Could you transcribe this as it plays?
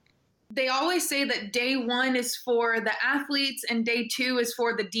They always say that day one is for the athletes and day two is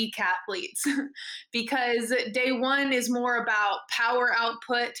for the decathletes because day one is more about power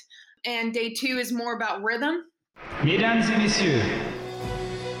output and day two is more about rhythm. Mesdames et messieurs,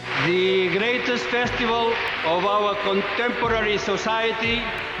 the greatest festival of our contemporary society,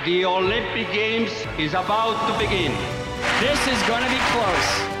 the Olympic Games, is about to begin. This is going to be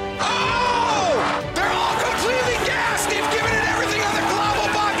close. Oh! They're all completely gassed! They've given it everything on the global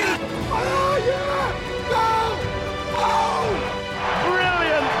bucket! Oh, yeah! Go! Oh!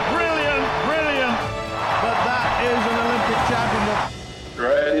 Brilliant, brilliant, brilliant. But that is an Olympic championship.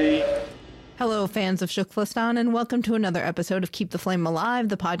 Ready. Hello, fans of Heptathlon, and welcome to another episode of Keep the Flame Alive,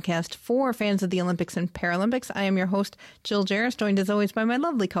 the podcast for fans of the Olympics and Paralympics. I am your host, Jill Jarris, joined as always by my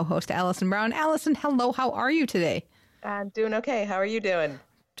lovely co-host, Allison Brown. Allison, hello, how are you today? I'm doing okay. How are you doing?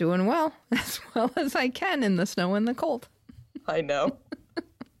 Doing well, as well as I can in the snow and the cold. I know.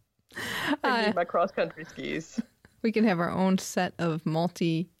 I need my cross-country skis. We can have our own set of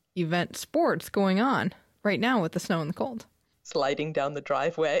multi-event sports going on right now with the snow and the cold. Sliding down the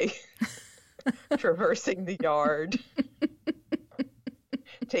driveway. Traversing the yard.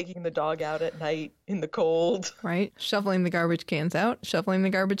 Taking the dog out at night in the cold. Right. Shoveling the garbage cans out, shoveling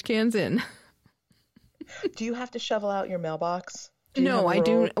the garbage cans in. Do you have to shovel out your mailbox? No, I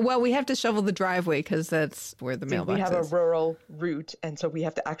do. Well, we have to shovel the driveway because that's where the mailbox is. We have a rural route, and so we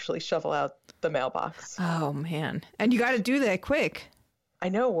have to actually shovel out the mailbox. Oh, man. And you got to do that quick. I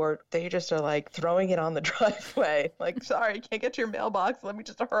know, or they just are like throwing it on the driveway. Like, sorry, can't get to your mailbox. Let me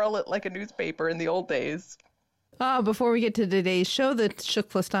just hurl it like a newspaper in the old days. Before we get to today's show, the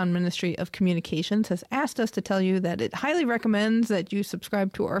Heptathlon Ministry of Communications has asked us to tell you that it highly recommends that you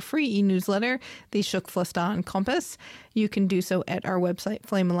subscribe to our free e-newsletter, the Heptathlon Compass. You can do so at our website,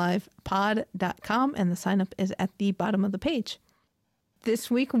 flamealivepod.com, and the sign-up is at the bottom of the page.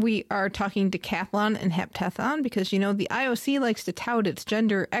 This week, we are talking Decathlon and Heptathlon because, you know, the IOC likes to tout its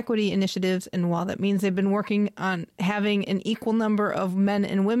gender equity initiatives. And while that means they've been working on having an equal number of men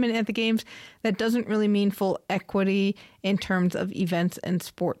and women at the games, that doesn't really mean full equity in terms of events and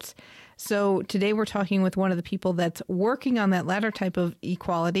sports. So today we're talking with one of the people that's working on that latter type of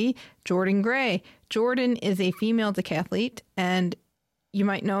equality, Jordan Gray. Jordan is a female decathlete, and you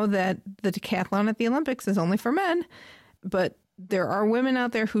might know that the decathlon at the Olympics is only for men, but there are women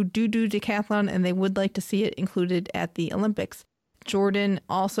out there who do decathlon, and they would like to see it included at the Olympics. Jordan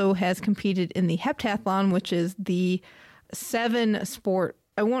also has competed in the Heptathlon, which is the 7-sport,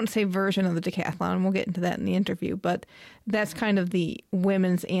 I won't say version of the decathlon. We'll get into that in the interview, but that's kind of the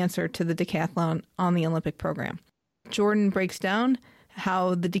women's answer to the decathlon on the Olympic program. Jordan breaks down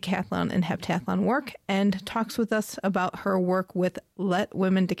how the decathlon and heptathlon work and talks with us about her work with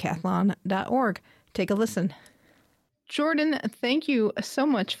letwomendecathlon.org. Take a listen. Jordan, thank you so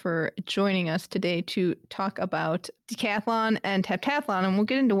much for joining us today to talk about Decathlon and Heptathlon, and we'll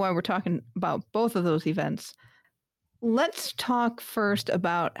get into why we're talking about both of those events. Let's talk first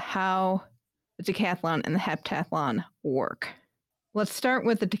about how the Decathlon and the Heptathlon work. Let's start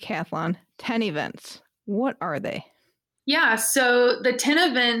with the Decathlon. 10 events. What are they? Yeah, so the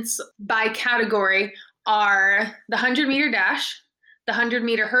 10 events by category are the 100-meter dash, the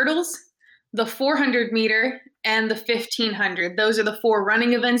 100-meter hurdles, the 400-meter, and the 1500. Those are the 4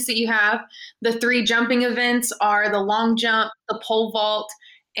 running events that you have. The 3 jumping events are the long jump, the pole vault,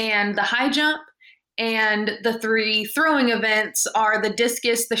 and the high jump. And the 3 throwing events are the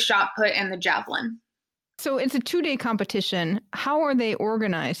discus, the shot put, and the javelin. So it's a 2-day competition. How are they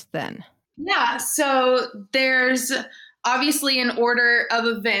organized then? Yeah, so there's obviously an order of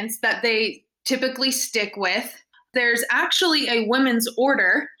events that they typically stick with. There's actually a women's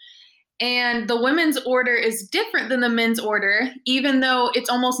order, and the women's order is different than the men's order, even though it's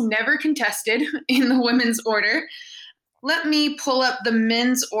almost never contested in the women's order. Let me pull up the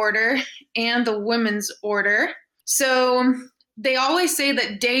men's order and the women's order. So they always say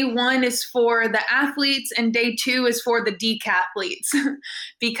that day one is for the athletes and day two is for the decathletes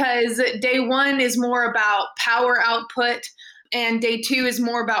because day one is more about power output and day two is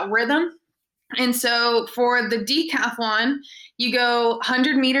more about rhythm. And so for the decathlon, you go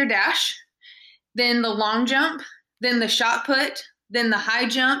 100-meter dash, then the long jump, then the shot put, then the high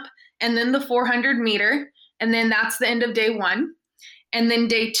jump, and then the 400-meter. And then that's the end of day one. And then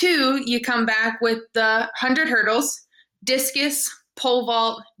day two, you come back with the 100 hurdles, discus, pole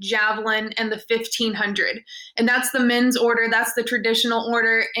vault, javelin, and the 1500. And that's the men's order. That's the traditional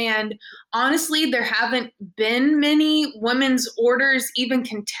order. And honestly, there haven't been many women's orders even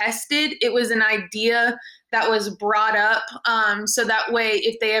contested. It was an idea that was brought up. So that way,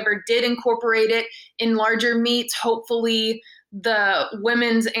 if they ever did incorporate it in larger meets, hopefully the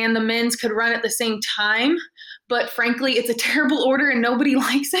women's and the men's could run at the same time. But frankly, it's a terrible order and nobody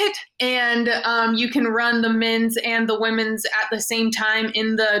likes it. And you can run the men's and the women's at the same time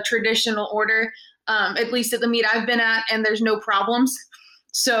in the traditional order, at least at the meet I've been at, and there's no problems.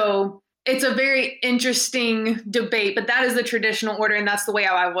 So it's a very interesting debate, but that is the traditional order, and that's the way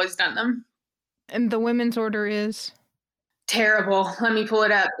I've always done them. And the women's order is? Terrible. Let me pull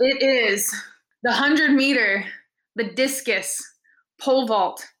it up. It is the 100 meter, the discus, pole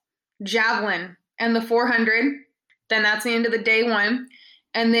vault, javelin, and the 400. Then that's the end of the day one.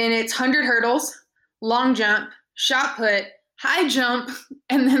 And then it's 100 hurdles, long jump, shot put, high jump,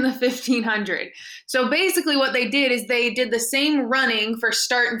 and then the 1500. So basically what they did is they did the same running for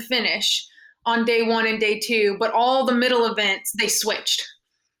start and finish on day one and day two, but all the middle events, they switched.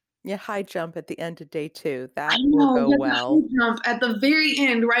 Yeah, high jump at the end of day two. That will go well. High jump at the very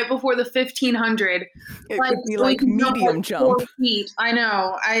end, right before the 1500. It would be like medium jump. 4 feet. I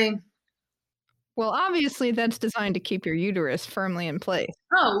know. Well, obviously that's designed to keep your uterus firmly in place.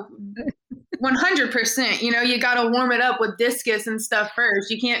 Oh, 100%. You got to warm it up with discus and stuff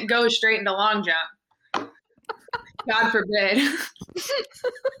first. You can't go straight into long jump. God forbid.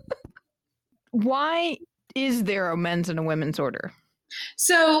 Why is there a men's and a women's order?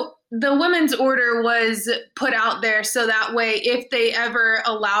 So the women's order was put out there so that way if they ever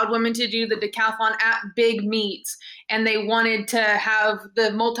allowed women to do the decathlon at big meets and they wanted to have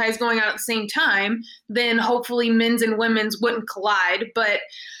the multis going out at the same time, then hopefully men's and women's wouldn't collide. But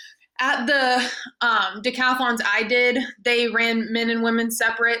at the decathlons I did, they ran men and women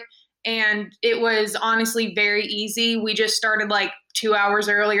separate, and it was honestly very easy. We just started like 2 hours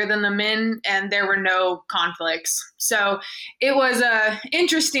earlier than the men, and there were no conflicts. So it was a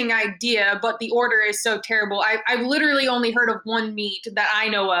interesting idea, but the order is so terrible. I've literally only heard of one meet that I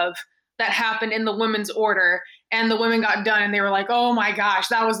know of that happened in the women's order, and the women got done and they were like, oh my gosh,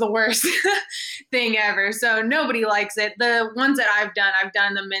 that was the worst thing ever. So nobody likes it. The ones that I've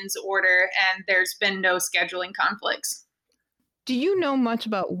done the men's order, and there's been no scheduling conflicts. Do you know much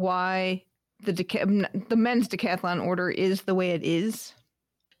about why the men's decathlon order is the way it is?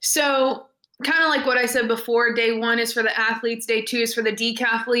 So kind of like what I said before, day one is for the athletes, day two is for the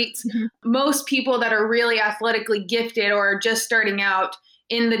decathletes. Mm-hmm. Most people that are really athletically gifted or are just starting out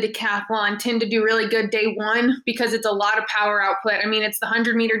in the decathlon tend to do really good day one because it's a lot of power output. I mean, it's the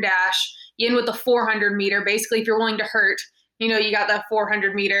 100 meter dash, you end with the 400 meter. Basically, if you're willing to hurt, you got that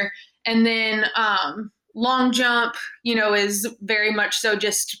 400 meter. And then long jump, is very much so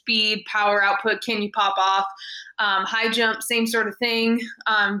just speed, power output. Can you pop off? High jump, same sort of thing.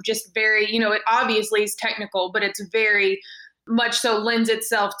 Just very, it obviously is technical, but it's very much so lends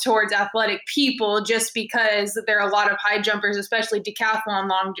itself towards athletic people just because there are a lot of high jumpers, especially decathlon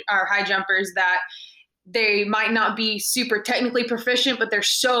high jumpers, that they might not be super technically proficient, but they're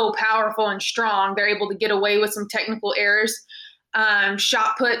so powerful and strong. They're able to get away with some technical errors.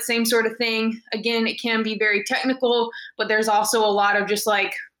 Shot put, same sort of thing. Again, it can be very technical, but there's also a lot of just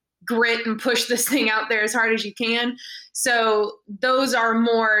like grit and push this thing out there as hard as you can. So those are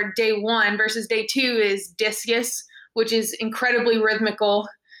more day one versus day two is discus, which is incredibly rhythmical.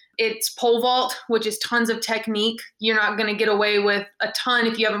 It's pole vault, which is tons of technique. You're not going to get away with a ton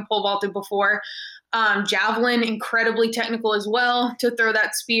if you haven't pole vaulted before. Javelin, incredibly technical as well to throw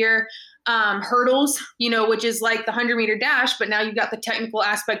that spear. Hurdles, which is like the 100 meter dash, but now you've got the technical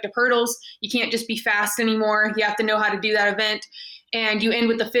aspect of hurdles. You can't just be fast anymore. You have to know how to do that event. And you end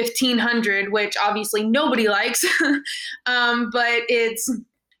with the 1500, which obviously nobody likes. But it's,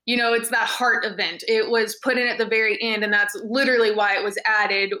 it's that heart event. It was put in at the very end, and that's literally why it was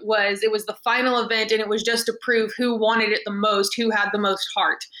added. It was the final event, and it was just to prove who wanted it the most, who had the most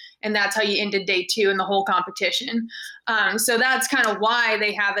heart. And that's how you ended day two in the whole competition. So that's kind of why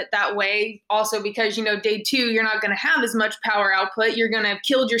they have it that way. Also because, day two, you're not going to have as much power output. You're going to have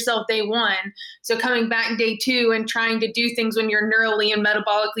killed yourself day one. So coming back day two and trying to do things when you're neurally and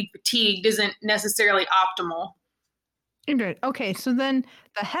metabolically fatigued isn't necessarily optimal. Okay, so then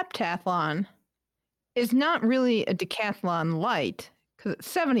the heptathlon is not really a decathlon light because it's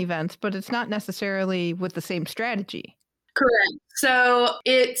 7 events, but it's not necessarily with the same strategy. Correct. So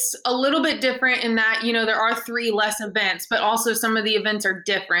it's a little bit different in that, there are 3 less events, but also some of the events are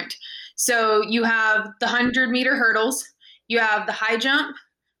different. So you have the 100 meter hurdles, you have the high jump,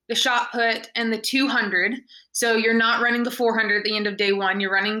 the shot put, and the 200. So you're not running the 400 at the end of day one,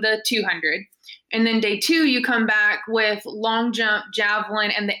 you're running the 200. And then day two, you come back with long jump,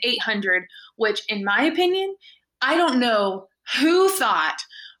 javelin, and the 800, which in my opinion, I don't know who thought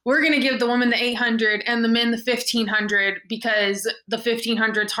we're going to give the women the 800 and the men the 1500 because the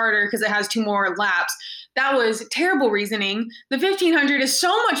 1500 is harder because it has 2 more laps. that was terrible reasoning. The 1500 is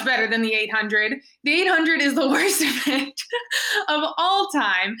so much better than the 800. The 800 is the worst event of all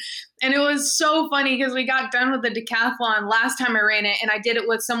time. And it was so funny because we got done with the decathlon last time I ran it, and I did it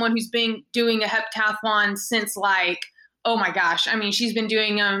with someone who's been doing a heptathlon since like, oh my gosh. I mean, she's been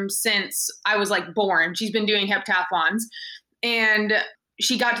doing them since I was like born. She's been doing heptathlons. And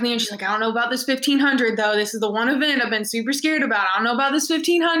she got to the end. She's like, I don't know about this 1500 though. This is the one event I've been super scared about. I don't know about this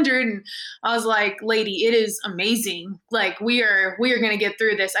 1500. And I was like, lady, it is amazing. Like we are going to get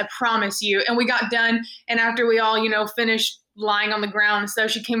through this. I promise you. And we got done. And after we all, finished lying on the ground and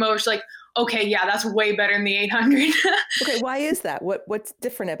stuff, she came over. She's like, okay, yeah, that's way better than the 800. Okay. Why is that? What's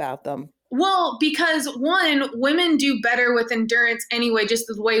different about them? Well, because one, women do better with endurance anyway, just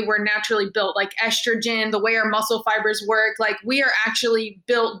the way we're naturally built, like estrogen, the way our muscle fibers work. Like we are actually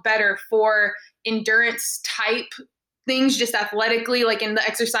built better for endurance type things, just athletically, like in the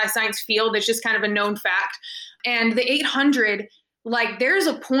exercise science field. It's just kind of a known fact. And the 800, like there's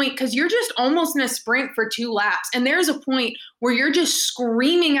a point, because you're just almost in a sprint for 2 laps. And there's a point where you're just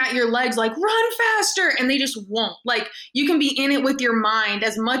screaming at your legs, like run faster. And they just won't. Like you can be in it with your mind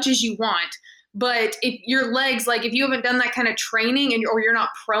as much as you want. But if your legs, like if you haven't done that kind of training or you're not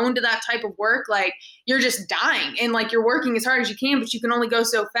prone to that type of work, like you're just dying and like you're working as hard as you can, but you can only go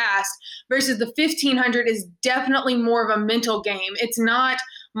so fast. Versus the 1500 is definitely more of a mental game. It's not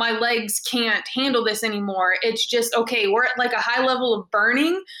my legs can't handle this anymore. It's just, okay, we're at like a high level of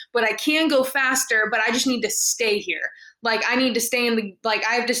burning, but I can go faster, but I just need to stay here. Like I need to stay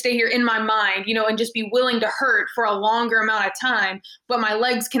I have to stay here in my mind, and just be willing to hurt for a longer amount of time, but my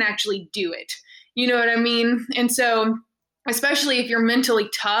legs can actually do it. You know what I mean? And so, especially if you're mentally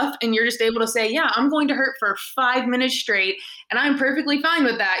tough and you're just able to say, yeah, I'm going to hurt for 5 minutes straight and I'm perfectly fine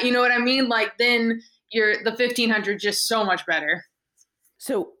with that. You know what I mean? Like then the 1500 just so much better.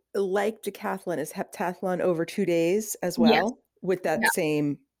 So like decathlon, is heptathlon over 2 days as well? Yes. With that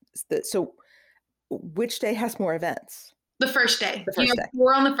same, so which day has more events? The first day. The first day.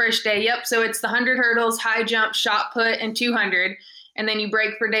 We're on the first day. Yep. So it's the 100 hurdles, high jump, shot put, and 200. And then you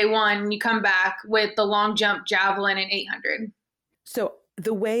break for day one and you come back with the long jump, javelin, and 800. So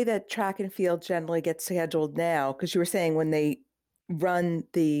the way that track and field generally gets scheduled now, because you were saying when they run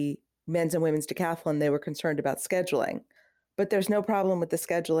the men's and women's decathlon, they were concerned about scheduling. But there's no problem with the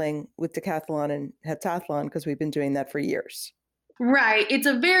scheduling with decathlon and heptathlon because we've been doing that for years. Right. It's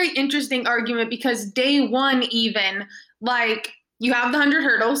a very interesting argument because day one, even like you have the 100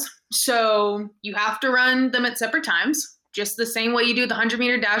 hurdles. So you have to run them at separate times, just the same way you do the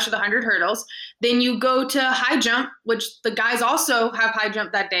 100-meter dash or the 100 hurdles. Then you go to high jump, which the guys also have high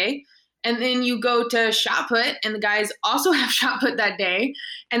jump that day. And then you go to shot put, and the guys also have shot put that day.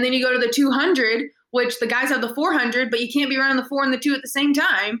 And then you go to the 200, which the guys have the 400, but you can't be running the 4 and the 2 at the same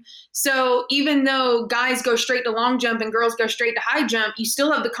time. So even though guys go straight to long jump and girls go straight to high jump, you still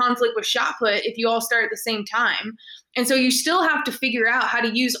have the conflict with shot put if you all start at the same time. And so you still have to figure out how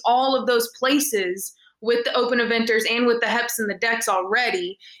to use all of those places with the open eventers and with the heps and the decks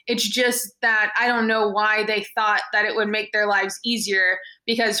already. It's just that I don't know why they thought that it would make their lives easier,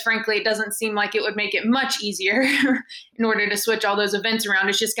 because frankly, it doesn't seem like it would make it much easier in order to switch all those events around.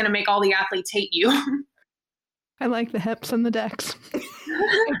 It's just going to make all the athletes hate you. I like the heps and the decks.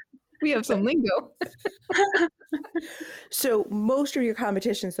 We have some lingo. So most of your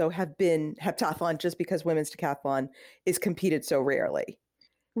competitions, though, have been heptathlon just because women's decathlon is competed so rarely.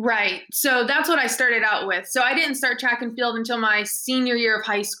 Right. So that's what I started out with. So I didn't start track and field until my senior year of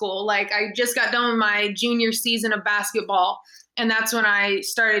high school. Like I just got done with my junior season of basketball. And that's when I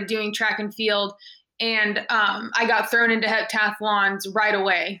started doing track and field. And I got thrown into heptathlons right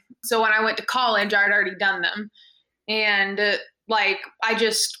away. So when I went to college, I'd already done them. And I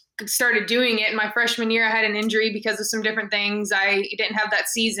just started doing it. In my freshman year, I had an injury because of some different things. I didn't have that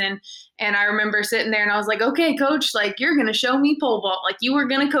season. And I remember sitting there and I was like, okay, coach, like you're going to show me pole vault. Like you were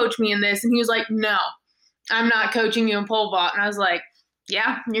going to coach me in this. And he was like, no, I'm not coaching you in pole vault. And I was like,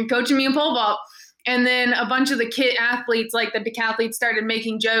 yeah, you're coaching me in pole vault. And then a bunch of the kid athletes, like the decathletes, started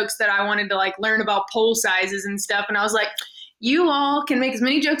making jokes that I wanted to like learn about pole sizes and stuff. And I was like, you all can make as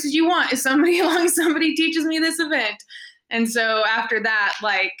many jokes as you want if somebody teaches me this event. And so after that,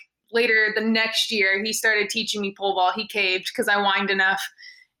 like later the next year, he started teaching me pole vault. He caved because I whined enough.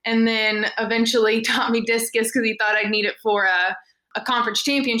 And then eventually taught me discus because he thought I'd need it for a conference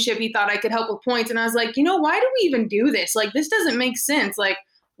championship. He thought I could help with points. And I was like, why do we even do this? Like, this doesn't make sense. Like,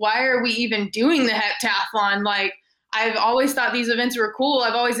 why are we even doing the heptathlon? Like, I've always thought these events were cool.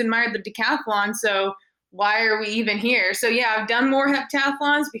 I've always admired the decathlon. So why are we even here? So yeah, I've done more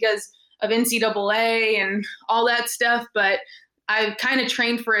heptathlons because of NCAA and all that stuff. But I kind of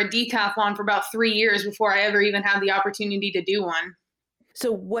trained for a decathlon for about 3 years before I ever even had the opportunity to do one.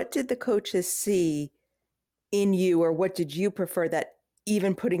 So what did the coaches see in you, or what did you prefer that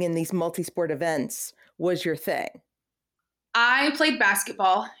even putting in these multi-sport events was your thing? I played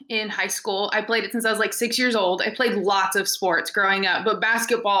basketball in high school. I played it since I was like 6 years old. I played lots of sports growing up, but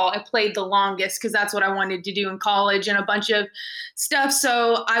basketball I played the longest because that's what I wanted to do in college and a bunch of stuff.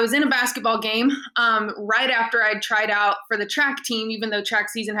 So I was in a basketball game right after I'd tried out for the track team, even though track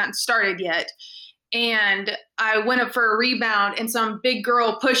season hadn't started yet. And I went up for a rebound and some big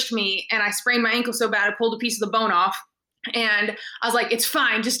girl pushed me and I sprained my ankle so bad I pulled a piece of the bone off. And I was like, it's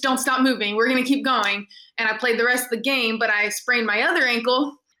fine. Just don't stop moving. We're going to keep going. And I played the rest of the game, but I sprained my other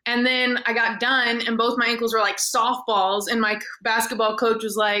ankle. And then I got done and both my ankles were like softballs. And my basketball coach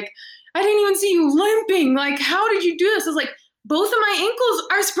was like, I didn't even see you limping. Like, how did you do this? I was like, both of my ankles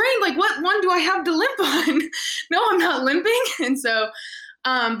are sprained. Like, what one do I have to limp on? No, I'm not limping. And so,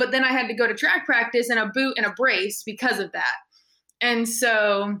 but then I had to go to track practice in a boot and a brace because of that. And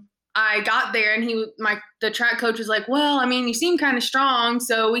so I got there and the track coach was like, well, I mean, you seem kind of strong,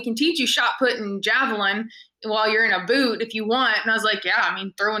 so we can teach you shot put and javelin while you're in a boot if you want. And I was like, yeah, I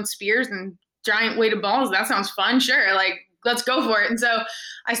mean, throwing spears and giant weighted balls, that sounds fun. Sure. Like, let's go for it. And so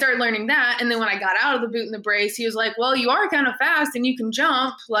I started learning that. And then when I got out of the boot and the brace, he was like, well, you are kind of fast and you can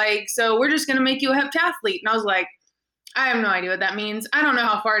jump. Like, so we're just going to make you a heptathlete. And I was like, I have no idea what that means. I don't know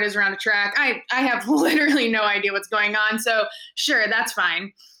how far it is around a track. I have literally no idea what's going on. So sure, that's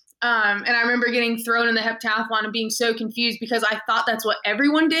fine. And I remember getting thrown in the heptathlon and being so confused because I thought that's what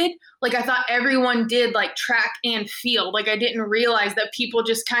everyone did. Like, I thought everyone did like track and field. Like, I didn't realize that people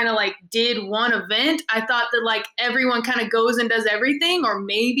just kind of like did one event. I thought that like everyone kind of goes and does everything or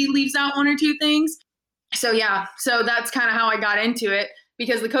maybe leaves out one or two things. So yeah, so that's kind of how I got into it.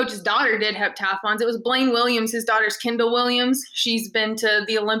 Because the coach's daughter did heptathlons. It was Blaine Williams, his daughter's Kendall Williams. She's been to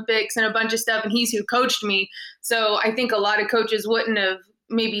the Olympics and a bunch of stuff, and he's who coached me. So I think a lot of coaches wouldn't have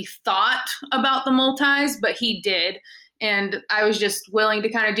maybe thought about the multis, but he did. And I was just willing to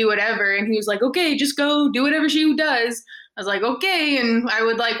kind of do whatever. And he was like, okay, just go do whatever she does. I was like, okay. And I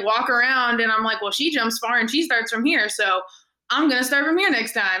would like walk around and I'm like, well, she jumps far and she starts from here. So I'm going to start from here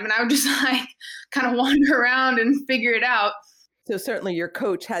next time. And I would just like kind of wander around and figure it out. So certainly your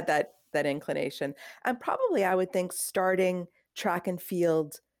coach had that inclination. And probably I would think starting track and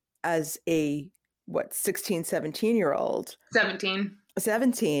field as a, 16, 17-year-old?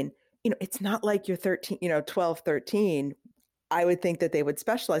 17, it's not like you're 13, 12, 13. I would think that they would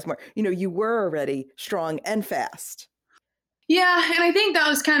specialize more. You were already strong and fast. Yeah, and I think that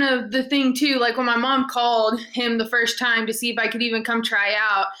was kind of the thing too. Like when my mom called him the first time to see if I could even come try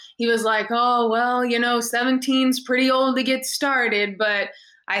out, he was like, oh, well, 17's pretty old to get started, but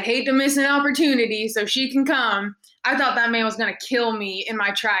I'd hate to miss an opportunity so she can come. I thought that man was going to kill me in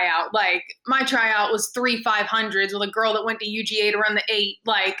my tryout. Like, my tryout was 3 500s with a girl that went to UGA to run the 8.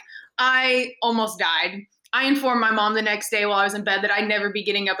 Like, I almost died. I informed my mom the next day while I was in bed that I'd never be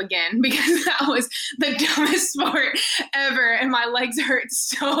getting up again because that was the dumbest sport ever. And my legs hurt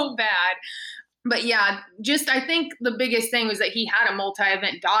so bad. But yeah, I think the biggest thing was that he had a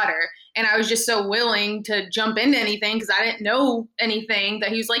multi-event daughter. And I was just so willing to jump into anything because I didn't know anything that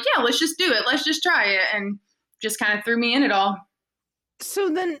he was like, yeah, let's just do it. Let's just try it. And just kind of threw me in it all. So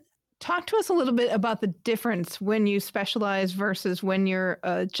then talk to us a little bit about the difference when you specialize versus when you're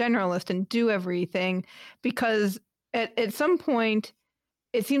a generalist and do everything, because at some point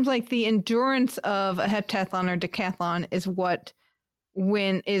it seems like the endurance of a heptathlon or decathlon is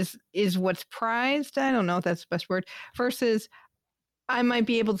what's prized. I don't know if that's the best word, versus I might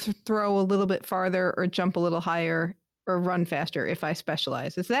be able to throw a little bit farther or jump a little higher or run faster if I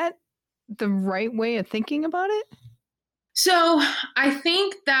specialize. Is that the right way of thinking about it? So I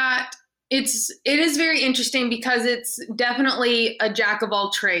think that it is very interesting because it's definitely a jack of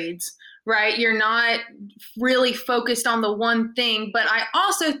all trades, right? You're not really focused on the one thing, but I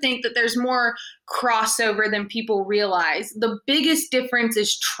also think that there's more crossover than people realize. The biggest difference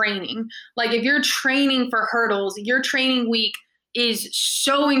is training. Like if you're training for hurdles, your training week is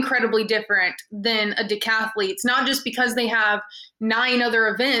so incredibly different than a decathlete. It's not just because they have 9 other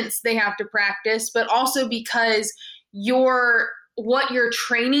events they have to practice, but also because what you're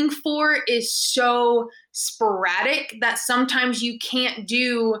training for is so sporadic that sometimes you can't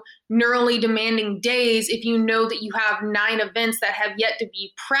do neurally demanding days if you know that you have 9 events that have yet to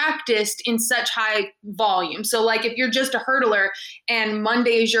be practiced in such high volume. So like if you're just a hurdler and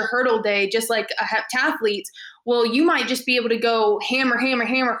Monday is your hurdle day, just like a heptathlete, Well, you might just be able to go hammer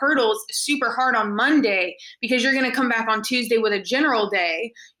hurdles super hard on Monday because you're going to come back on Tuesday with a general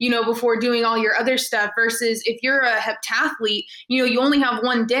day, before doing all your other stuff. Versus if you're a heptathlete, you only have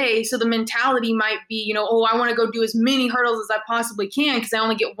one day. So the mentality might be, I want to go do as many hurdles as I possibly can because I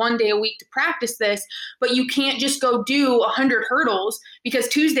only get one day a week to practice this. But you can't just go do 100 hurdles because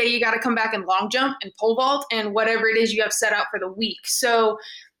Tuesday you got to come back and long jump and pole vault and whatever it is you have set out for the week. So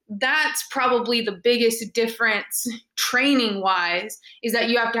that's probably the biggest difference training wise, is that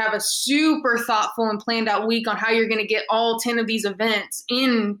you have to have a super thoughtful and planned out week on how you're going to get all 10 of these events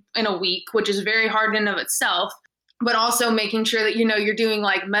in a week, which is very hard in of itself, but also making sure that, you're doing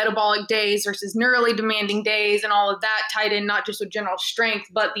like metabolic days versus neurally demanding days and all of that tied in, not just with general strength,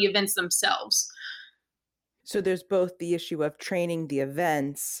 but the events themselves. So there's both the issue of training the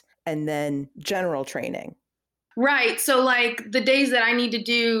events and then general training. Right. So like the days that I need to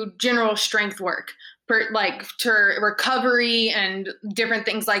do general strength work to recovery and different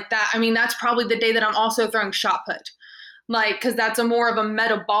things like that. I mean, that's probably the day that I'm also throwing shot put, because that's more of a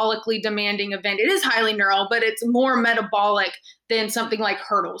metabolically demanding event. It is highly neural, but it's more metabolic than something like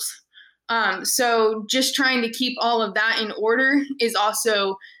hurdles. So just trying to keep all of that in order is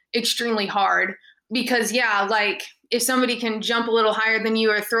also extremely hard because if somebody can jump a little higher than you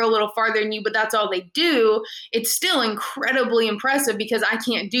or throw a little farther than you, but that's all they do, it's still incredibly impressive because I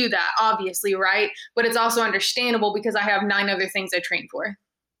can't do that, obviously, right? But it's also understandable because I have 9 other things I train for.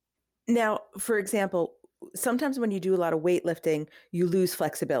 Now, for example, sometimes when you do a lot of weightlifting, you lose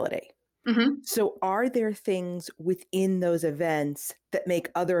flexibility. Mm-hmm. So are there things within those events that make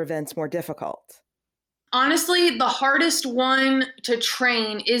other events more difficult? Honestly, the hardest one to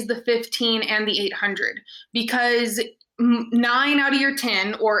train is the 15 and the 800 because 9 out of your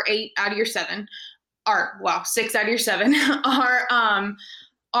 10 or 8 out of your 7 6 out of your 7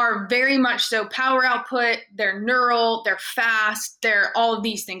 are very much so power output. They're neural, they're fast, they're all of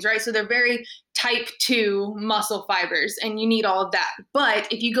these things, right? So they're very type 2 muscle fibers and you need all of that. But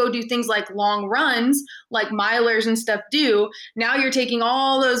if you go do things like long runs, like milers and stuff do, now you're taking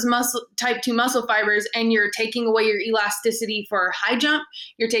all those type 2 muscle fibers and you're taking away your elasticity for high jump.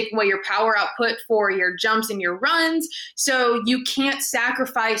 You're taking away your power output for your jumps and your runs. So you can't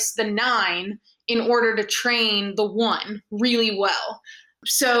sacrifice the 9 in order to train the 1 really well.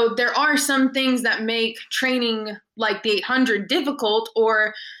 So there are some things that make training like the 800 difficult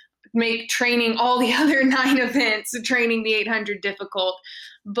or make training all the other 9 events, training the 800 difficult.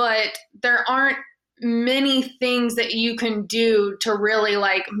 But there aren't many things that you can do to really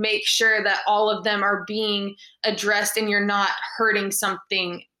make sure that all of them are being addressed and you're not hurting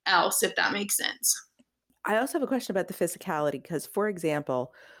something else, if that makes sense. I also have a question about the physicality because, for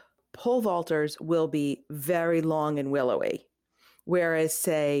example, pole vaulters will be very long and willowy. Whereas,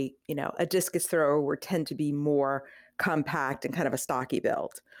 say, a discus thrower would tend to be more compact and kind of a stocky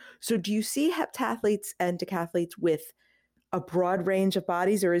build. So do you see heptathletes and decathletes with a broad range of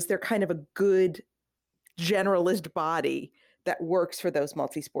bodies, or is there kind of a good generalist body that works for those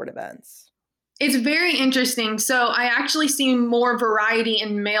multi-sport events? It's very interesting. So I actually see more variety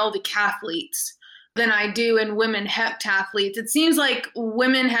in male decathletes than I do in women heptathletes. It seems like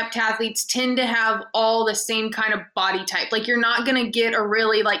women heptathletes tend to have all the same kind of body type. Like you're not going to get a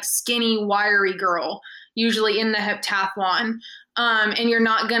really skinny, wiry girl usually in the heptathlon. And you're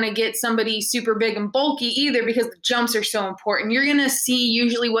not going to get somebody super big and bulky either because the jumps are so important. You're going to see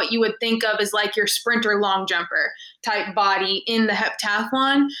usually what you would think of as your sprinter long jumper type body in the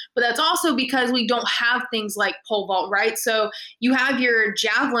heptathlon. But that's also because we don't have things like pole vault, right? So you have your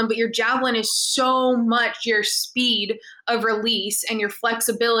javelin, but your javelin is so much your speed of release and your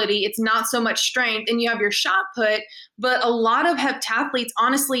flexibility. It's not so much strength. And you have your shot put, but a lot of heptathletes,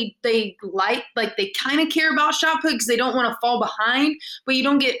 honestly, they kind of care about shot put because they don't want to fall behind, but you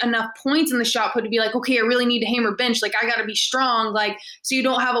don't get enough points in the shot put to be okay, I really need to hammer bench. I got to be strong. So you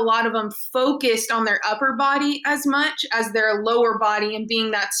don't have a lot of them focused on their upper body as much as their lower body and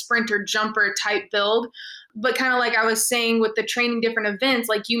being that sprinter jumper type build. But kind of like I was saying with the training different events,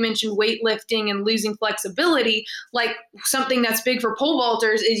 like you mentioned weightlifting and losing flexibility, something that's big for pole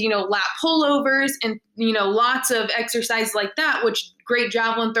vaulters is, lat pullovers and, lots of exercises like that, which great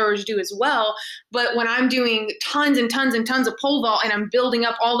javelin throwers do as well. But when I'm doing tons and tons and tons of pole vault and I'm building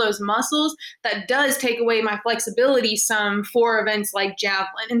up all those muscles, that does take away my flexibility some for events like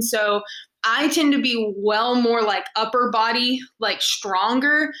javelin. And so I tend to be well more upper body,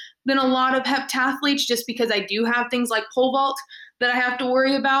 stronger than a lot of heptathletes just because I do have things like pole vault that I have to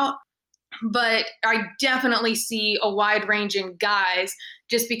worry about. but I definitely see a wide range in guys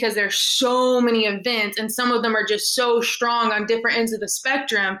just because there's so many events and some of them are just so strong on different ends of the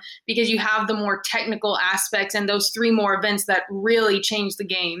spectrum because you have the more technical aspects and those 3 more events that really change the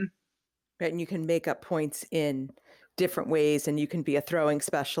game. Right, and you can make up points in different ways, and you can be a throwing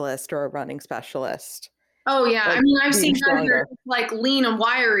specialist or a running specialist. Oh, yeah. Like I mean, I've seen guys that stronger. are like lean and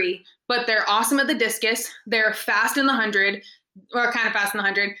wiry, but they're awesome at the discus. They're fast in the 100, or kind of fast in the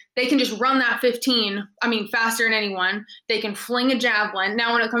 100. They can just run that 15. I mean, faster than anyone. They can fling a javelin.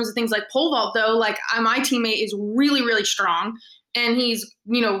 Now, when it comes to things like pole vault, though, like my teammate is really, really strong, and he's,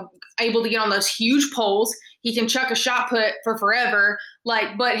 able to get on those huge poles. He can chuck a shot put for forever.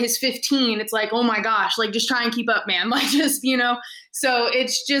 But his 15, it's like, oh my gosh, like just try and keep up, man. So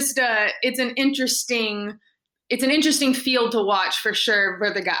it's just, it's an interesting field to watch for sure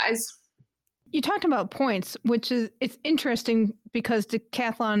for the guys. You talked about points, it's interesting because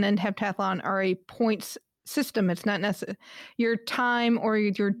decathlon and heptathlon are a points system. It's not necessarily your time or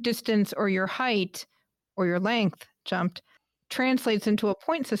your distance or your height or your length jumped translates into a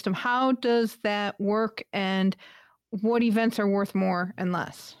point system. How does that work, and what events are worth more and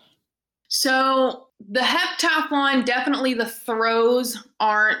less? So the heptathlon, definitely the throws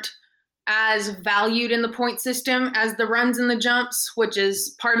aren't as valued in the point system as the runs and the jumps, which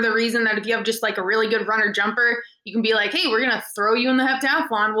is part of the reason that if you have just like a really good runner jumper, you can be like, hey, we're going to throw you in the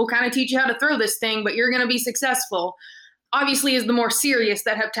heptathlon. We'll kind of teach you how to throw this thing, but you're going to be successful. Obviously, as the more serious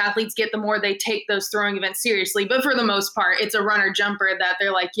that heptathletes get, the more they take those throwing events seriously. But for the most part, it's a runner jumper that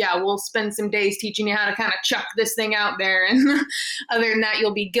they're like, yeah, we'll spend some days teaching you how to kind of chuck this thing out there. And other than that,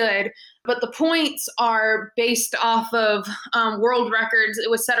 you'll be good. But the points are based off of world records. It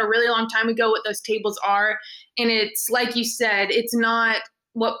was set a really long time ago what those tables are. And it's like you said, it's not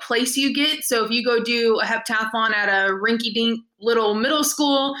what place you get. So if you go do a heptathlon at a rinky-dink little middle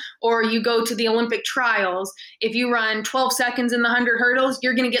school, or you go to the Olympic trials, if you run 12 seconds in the 100 hurdles,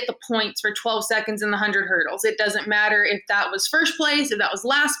 you're going to get the points for 12 seconds in the 100 hurdles. It doesn't matter if that was first place, if that was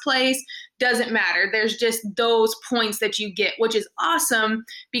last place, doesn't matter. There's just those points that you get, which is awesome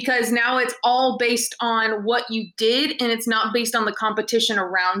because now it's all based on what you did and it's not based on the competition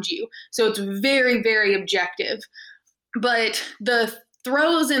around you. So it's very, very objective. But the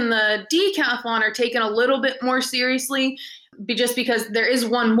throws in the decathlon are taken a little bit more seriously just because there is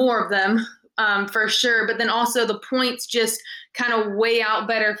one more of them for sure. But then also the points just kind of weigh out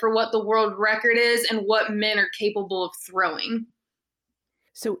better for what the world record is and what men are capable of throwing.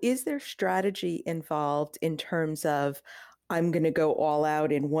 So is there strategy involved in terms of I'm going to go all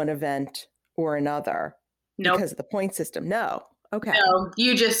out in one event or another because of the point system? No. Okay. No,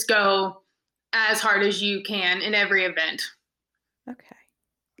 you just go as hard as you can in every event. Okay.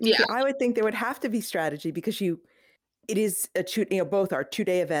 Yeah. So I would think there would have to be strategy because it is both are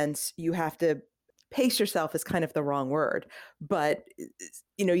 2-day events. You have to pace yourself is kind of the wrong word, but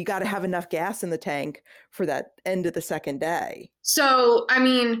you got to have enough gas in the tank for that end of the second day. So,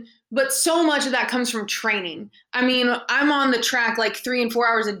 but so much of that comes from training. I'm on the track like 3 and 4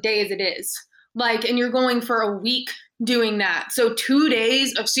 hours a day as it is. And you're going for a week doing that. So 2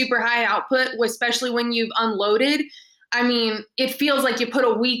 days of super high output, especially when you've unloaded, it feels like you put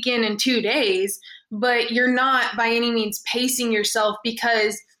a week in 2 days, but you're not by any means pacing yourself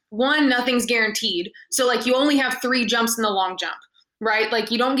because one, nothing's guaranteed. So you only have 3 jumps in the long jump,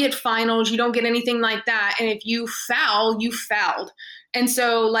 right? You don't get finals, you don't get anything like that. And if you foul, you fouled. And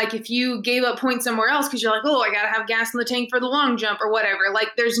so if you gave up points somewhere else because you're like, oh, I got to have gas in the tank for the long jump or whatever,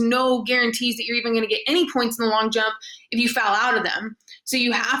 there's no guarantees that you're even going to get any points in the long jump if you foul out of them. So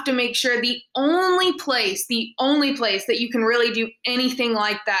you have to make sure the only place that you can really do anything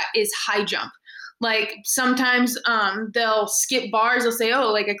like that is high jump. Sometimes they'll skip bars. They'll say,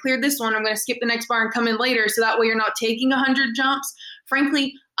 oh, I cleared this one. I'm going to skip the next bar and come in later. So that way you're not taking 100 jumps.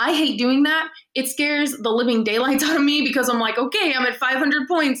 Frankly, I hate doing that. It scares the living daylights out of me because I'm like, okay, I'm at 500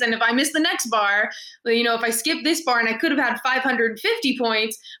 points. And if I miss the next bar, if I skip this bar and I could have had 550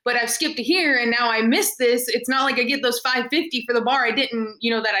 points, but I've skipped to here and now I missed this, it's not like I get those 550 for the bar I didn't,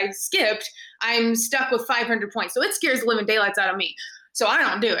 that I skipped. I'm stuck with 500 points. So it scares the living daylights out of me. So I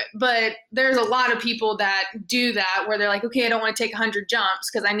don't do it. But there's a lot of people that do that where they're like, okay, I don't want to take 100 jumps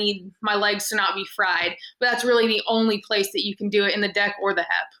because I need my legs to not be fried. But that's really the only place that you can do it, in the deck or the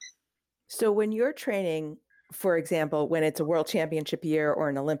hep. So when you're training, for example, when it's a world championship year or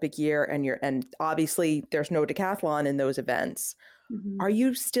an Olympic year and obviously there's no decathlon in those events, are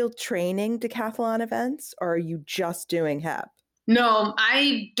you still training decathlon events or are you just doing hep? No,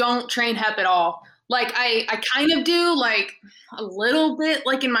 I don't train hep at all. I kind of do a little bit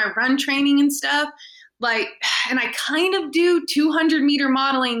in my run training and stuff. And I kind of do 200 meter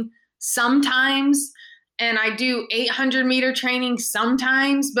modeling sometimes, and I do 800-meter training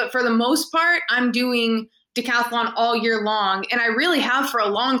sometimes, but for the most part, I'm doing decathlon all year long. And I really have for a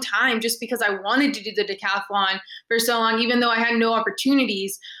long time, just because I wanted to do the decathlon for so long, even though I had no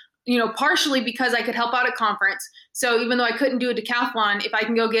opportunities, partially because I could help out at conference. So even though I couldn't do a decathlon, if I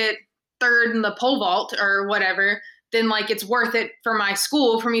can go get third in the pole vault or whatever, then like it's worth it for my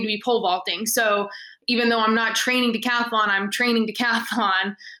school for me to be pole vaulting. So even though I'm not training decathlon, I'm training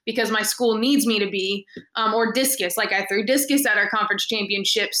decathlon because my school needs me to be, or discus. Like I threw discus at our conference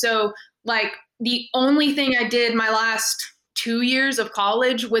championship. So like the only thing I did my last 2 years of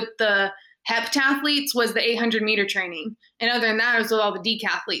college with the heptathletes was the 800-meter training. And other than that, it was with all the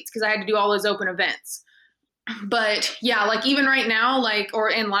decathletes because I had to do all those open events. But yeah, like even right now,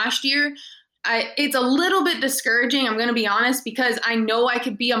 in last year, it's a little bit discouraging, I'm going to be honest, because I know I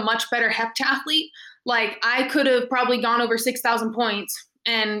could be a much better heptathlete. Like I could have probably gone over 6,000 points,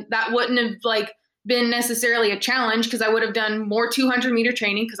 and that wouldn't have been necessarily a challenge because I would have done more 200-meter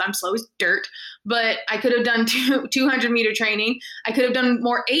training because I'm slow as dirt. But I could have done 200-meter training. I could have done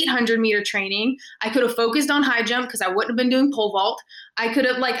more 800-meter training. I could have focused on high jump because I wouldn't have been doing pole vault. I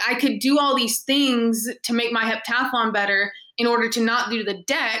could do all these things to make my heptathlon better in order to not do the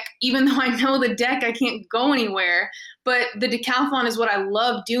deck, even though I know the deck I can't go anywhere. But the decathlon is what I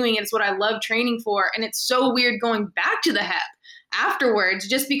love doing. It's what I love training for. And it's so weird going back to the hep afterwards,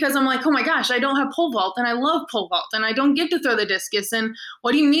 just because I'm like, oh my gosh, I don't have pole vault and I love pole vault and I don't get to throw the discus. And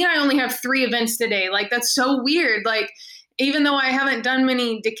what do you mean I only have 3 events today? Like, that's so weird. Like, even though I haven't done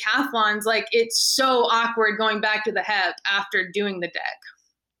many decathlons, like it's so awkward going back to the hep after doing the deck.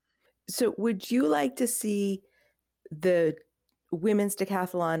 So would you like to see the women's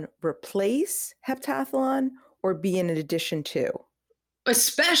decathlon replace heptathlon or be in addition to?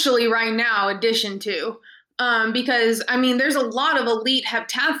 Especially right now, addition to. Because I mean, there's a lot of elite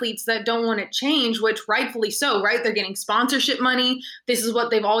heptathletes that don't want to change, which rightfully so, right? They're getting sponsorship money. This is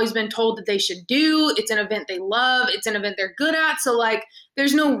what they've always been told that they should do. It's an event they love. It's an event they're good at. So like,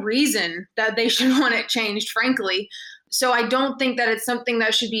 there's no reason that they should want it changed, frankly. So I don't think that it's something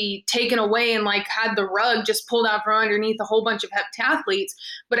that should be taken away and like had the rug just pulled out from underneath a whole bunch of heptathletes.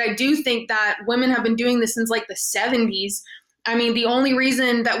 But I do think that women have been doing this since like the 70s. I mean, the only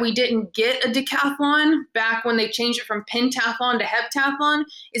reason that we didn't get a decathlon back when they changed it from pentathlon to heptathlon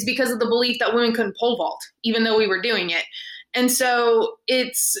is because of the belief that women couldn't pole vault, even though we were doing it. And so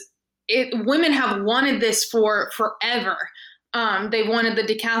women have wanted this for forever. They wanted the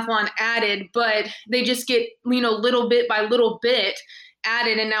decathlon added, but they just get, little bit by little bit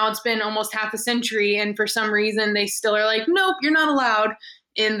added. And now it's been almost half a century. And for some reason, they still are like, nope, you're not allowed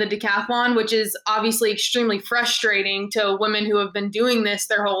in the decathlon, which is obviously extremely frustrating to women who have been doing this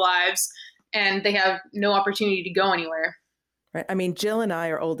their whole lives and they have no opportunity to go anywhere. Right. I mean, Jill and I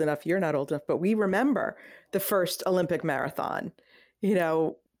are old enough, you're not old enough, but we remember the first Olympic marathon,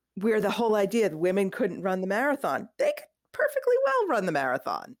 where the whole idea that women couldn't run the marathon. They could perfectly well run the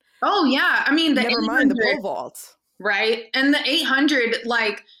marathon. Oh yeah. I mean, never mind the pole vault. Right. And the 800,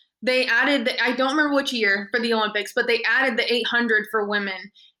 they added, I don't remember which year for the Olympics, but they added the 800 for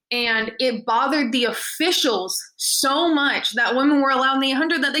women. And it bothered the officials so much that women were allowed in the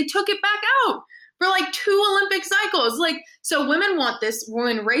 800 that they took it back out for 2 Olympic cycles. So women want this,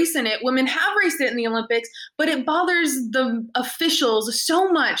 women race in it, women have raced it in the Olympics, but it bothers the officials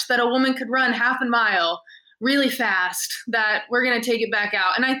so much that a woman could run half a mile really fast that we're going to take it back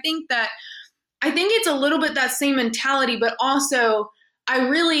out. And I think it's a little bit that same mentality, but also I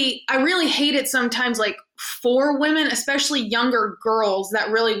really hate it sometimes, for women, especially younger girls that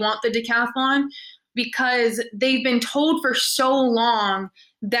really want the decathlon, because they've been told for so long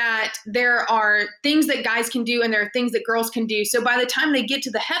that there are things that guys can do and there are things that girls can do. So by the time they get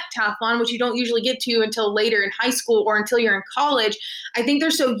to the heptathlon, which you don't usually get to until later in high school or until you're in college, I think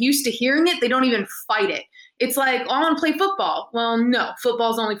they're so used to hearing it, they don't even fight it. It's like, I want to play football. Well, no,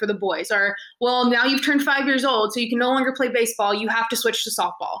 football's only for the boys. Or, well, now you've turned 5 years old, so you can no longer play baseball. You have to switch to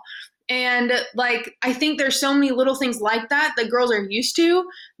softball. And I think there's so many little things like that girls are used to,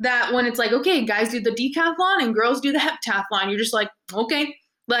 that when it's like, okay, guys do the decathlon and girls do the heptathlon, you're just like, okay,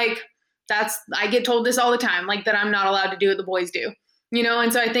 I get told this all the time, that I'm not allowed to do what the boys do.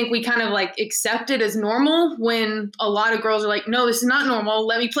 And so I think we kind of accept it as normal when a lot of girls are like, no, this is not normal.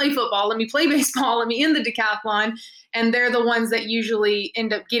 Let me play football. Let me play baseball. Let me in the decathlon. And they're the ones that usually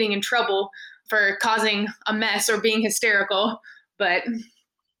end up getting in trouble for causing a mess or being hysterical. But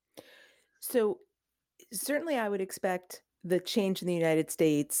so certainly I would expect the change in the United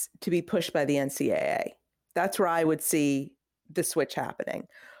States to be pushed by the NCAA. That's where I would see the switch happening.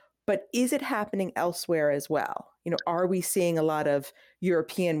 but is it happening elsewhere as well? Are we seeing a lot of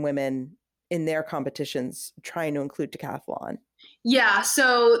European women in their competitions trying to include decathlon? Yeah,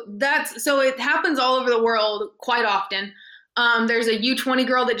 so it happens all over the world quite often. There's a U20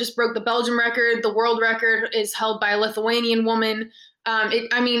 girl that just broke the Belgian record. The world record is held by a Lithuanian woman.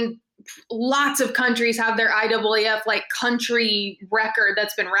 Lots of countries have their IAAF country record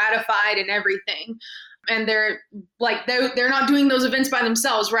that's been ratified and everything. And they're not doing those events by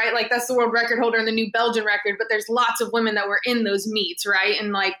themselves, right? Like that's the world record holder and the new Belgian record, but there's lots of women that were in those meets, right?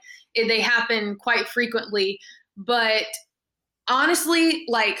 And they happen quite frequently. But honestly,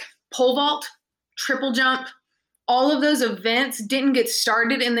 pole vault, triple jump, all of those events didn't get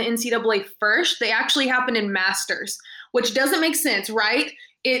started in the NCAA first. They actually happened in masters, which doesn't make sense, right?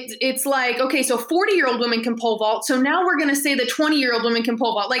 It's like, okay, so 40-year-old women can pole vault. So now we're going to say the 20-year-old women can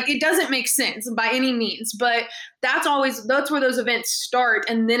pole vault. It doesn't make sense by any means, but that's where those events start.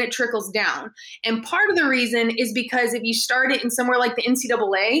 And then it trickles down. And part of the reason is because if you start it in somewhere like the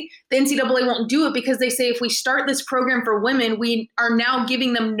NCAA won't do it because they say, if we start this program for women, we are now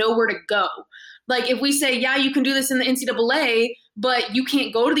giving them nowhere to go. If we say, yeah, you can do this in the NCAA, but you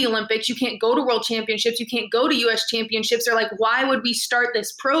can't go to the Olympics, you can't go to world championships, you can't go to US championships, they're like, why would we start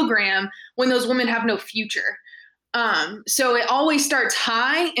this program when those women have no future? So it always starts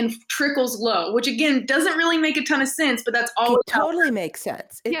high and trickles low, which again, doesn't really make a ton of sense, but that's always it totally makes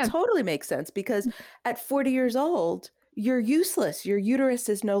sense. It totally makes sense because at 40 years old, you're useless. Your uterus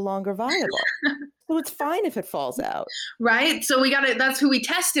is no longer viable. So it's fine if it falls out. Right. So that's who we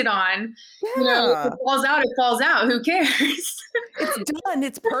tested on. Yeah. If it falls out, it falls out. Who cares? It's done.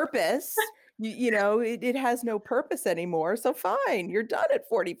 Its purpose. It has no purpose anymore. So fine. You're done at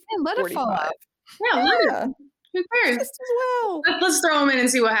 40. Let 45. It fall out. Yeah. Who cares? Just as well. Let's throw them in and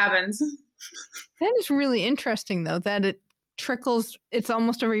see what happens. That is really interesting, though, that it trickles. It's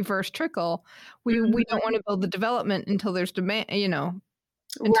almost a reverse trickle. We don't want to build the development until there's demand, until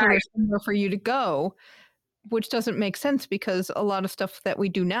there's somewhere for you to go, which doesn't make sense because a lot of stuff that we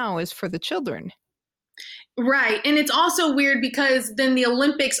do now is for the children. Right. And it's also weird because then the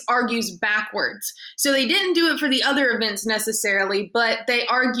Olympics argues backwards. So they didn't do it for the other events necessarily, but they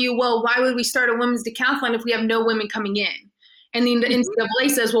argue, well, why would we start a women's decathlon if we have no women coming in? And then the NCAA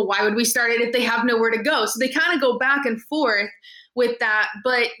says, well, why would we start it if they have nowhere to go? So they kind of go back and forth with that,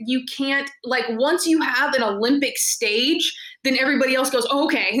 but you can't, once you have an Olympic stage, then everybody else goes, oh,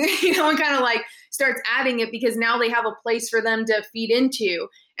 okay, and kind of starts adding it because now they have a place for them to feed into.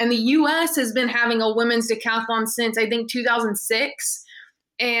 And the U.S. has been having a women's decathlon since, I think, 2006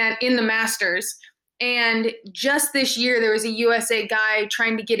 and in the Masters. And just this year, there was a USA guy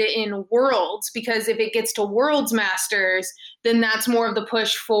trying to get it in Worlds because if it gets to Worlds Masters, then that's more of the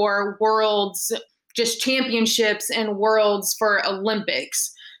push for Worlds, just championships and Worlds for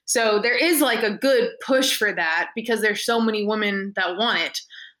Olympics. So there is a good push for that because there's so many women that want it.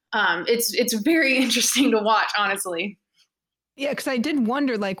 It's very interesting to watch, honestly. Yeah, because I did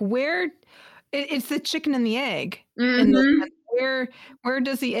wonder, where it's the chicken and the egg. Mm-hmm. And where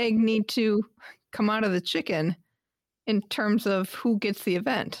does the egg need to come out of the chicken in terms of who gets the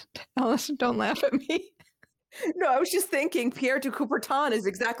event? Alice, don't laugh at me. No, I was just thinking Pierre de Coubertin is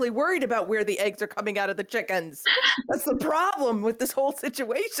exactly worried about where the eggs are coming out of the chickens. That's the problem with this whole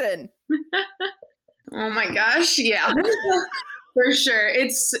situation. Oh my gosh, yeah. For sure.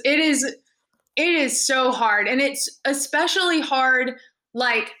 It is so hard. And it's especially hard,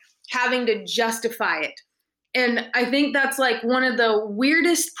 having to justify it. And I think that's one of the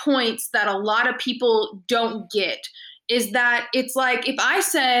weirdest points that a lot of people don't get is that it's if I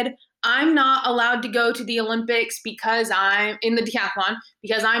said, I'm not allowed to go to the Olympics because I'm in the decathlon,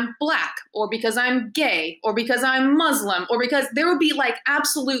 because I'm Black or because I'm gay or because I'm Muslim or because there would be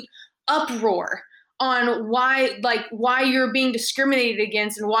absolute uproar on why you're being discriminated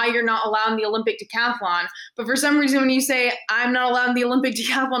against and why you're not allowed in the Olympic decathlon. But for some reason, when you say I'm not allowed in the Olympic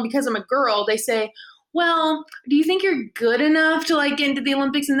decathlon because I'm a girl, they say, well, do you think you're good enough to get into the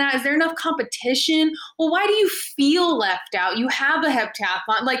Olympics and that? Is there enough competition? Well, why do you feel left out? You have a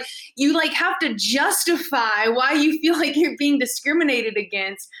heptathlon. You have to justify why you feel like you're being discriminated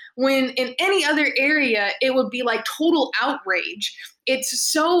against when in any other area it would be total outrage.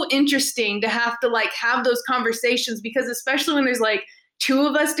 It's so interesting to have to have those conversations because especially when there's two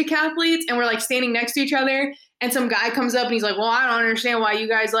of us decathletes and we're standing next to each other and some guy comes up and he's like, well, I don't understand why you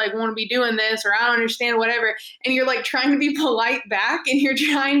guys want to be doing this or I don't understand whatever. And you're trying to be polite back and you're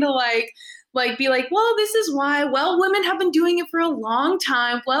trying to like be like, well, this is why, well, women have been doing it for a long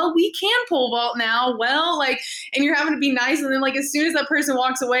time. Well, we can pole vault now. Well, like, and you're having to be nice. And then like, as soon as that person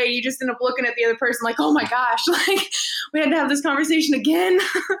walks away, you just end up looking at the other person like, oh my gosh, like we had to have this conversation again.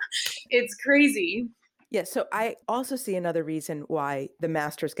 It's crazy. Yeah, so I also see another reason why the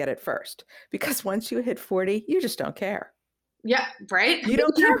masters get it first, because once you hit 40, you just don't care. Yeah, right? You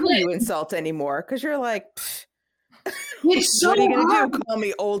don't care who you insult anymore because you're like, it's so what are you going hard. to do? Call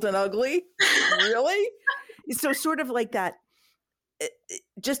me old and ugly? Really? So sort of like that,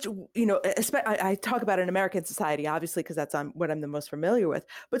 just, you know, I talk about in American society, obviously, because that's what I'm the most familiar with,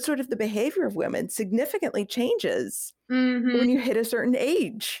 but sort of the behavior of women significantly changes when you hit a certain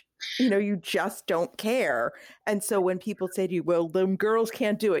age. You know, you just don't care. And so when people say to you, well, them girls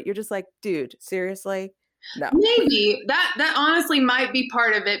can't do it, you're just like, dude, seriously? No. Maybe that honestly might be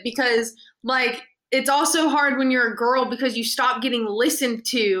part of it, because like it's also hard when you're a girl because you stop getting listened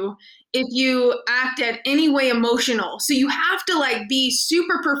to if you act at any way emotional. So you have to like be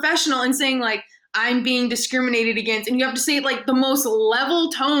super professional and saying like, I'm being discriminated against. And you have to say it like the most level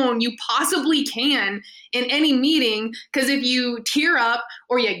tone you possibly can in any meeting. Because if you tear up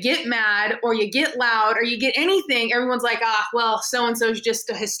or you get mad or you get loud or you get anything, everyone's like, well, so-and-so is just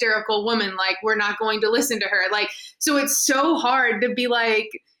a hysterical woman. Like, we're not going to listen to her. Like, so it's so hard to be like,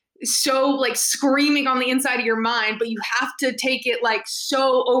 so like screaming on the inside of your mind, but you have to take it like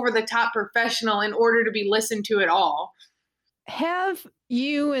so over the top professional in order to be listened to at all. Have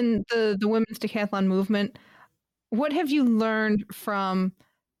you and the women's decathlon movement, what have you learned from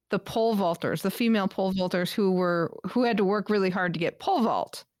the pole vaulters, the female pole vaulters who had to work really hard to get pole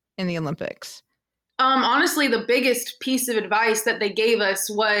vault in the Olympics? Honestly, the biggest piece of advice that they gave us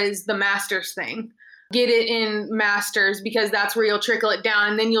was the masters thing. Get it in masters, because that's where you'll trickle it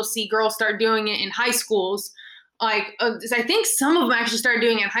down. And then you'll see girls start doing it in high schools. Like, I think some of them actually started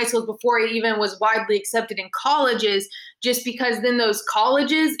doing it in high schools before it even was widely accepted in colleges, just because then those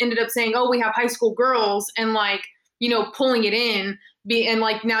colleges ended up saying, oh, we have high school girls, and like, you know, pulling it in. And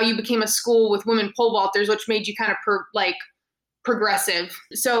like now you became a school with women pole vaulters, which made you kind of progressive.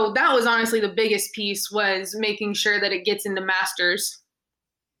 So that was honestly the biggest piece, was making sure that it gets into masters.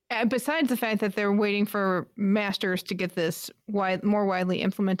 Besides the fact that they're waiting for masters to get this more widely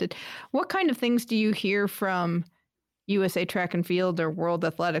implemented, what kind of things do you hear from USA Track and Field or World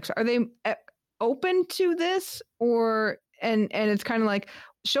Athletics? Are they open to this, or and it's kind of like,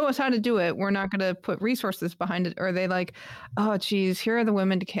 show us how to do it, we're not going to put resources behind it? Or are they like, oh geez, here are the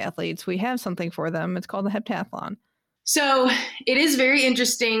women decathletes, we have something for them, it's called the Heptathlon? So it is very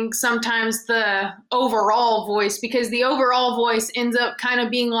interesting sometimes, the overall voice, because the overall voice ends up kind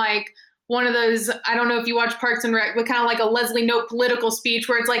of being like one of those, I don't know if you watch Parks and Rec, but kind of like a Leslie Knope political speech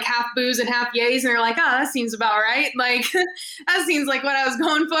where it's like half boos and half yays. And they're like, that seems about right. Like, that seems like what I was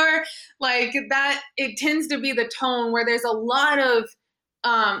going for. Like that, it tends to be the tone where there's a lot of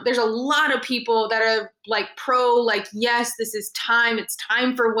people that are like pro, like, yes, this is time. It's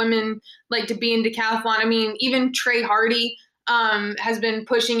time for women like to be in decathlon. I mean, even Trey Hardy has been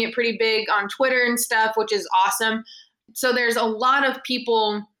pushing it pretty big on Twitter and stuff, which is awesome. So there's a lot of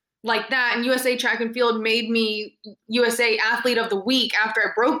people like that. And USA Track and Field made me USA Athlete of the Week after I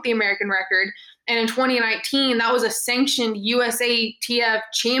broke the American record. And in 2019, that was a sanctioned USATF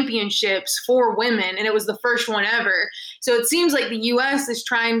championships for women. And it was the first one ever. So it seems like the US is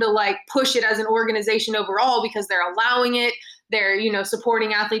trying to like push it as an organization overall, because they're allowing it. They're, you know,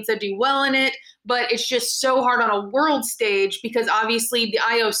 supporting athletes that do well in it. But it's just so hard on a world stage, because obviously the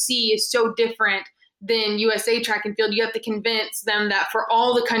IOC is so different than USA Track and Field. You have to convince them that for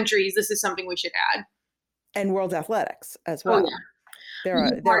all the countries, this is something we should add. And World Athletics as well. Oh, yeah.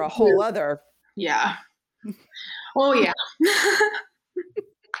 They're a whole other. Yeah. Oh, yeah.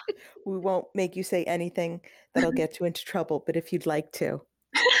 We won't make you say anything that'll get you into trouble, but if you'd like to.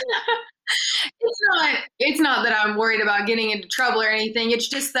 It's not that I'm worried about getting into trouble or anything. It's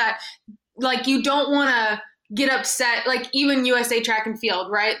just that, like, you don't want to get upset, like even USA Track and Field,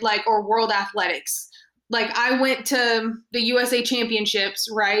 right? Like, or World Athletics. Like, I went to the USA Championships,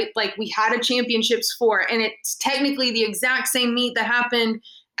 right? Like, we had a championships for it, and it's technically the exact same meet that happened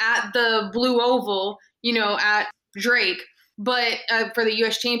at the Blue Oval, you know, at Drake, but for the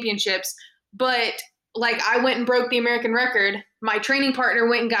US Championships. But like, I went and broke the American record. My training partner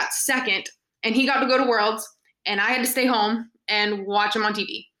went and got second, and he got to go to Worlds, and I had to stay home and watch him on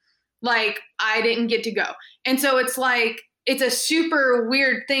TV. Like, I didn't get to go. And so it's like, it's a super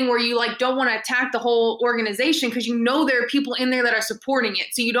weird thing where you like don't want to attack the whole organization, because you know there are people in there that are supporting it.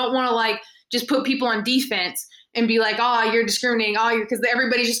 So you don't want to like just put people on defense and be like, you're discriminating, because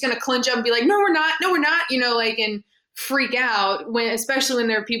everybody's just going to clinch up and be like, no, we're not, you know, like, and freak out especially when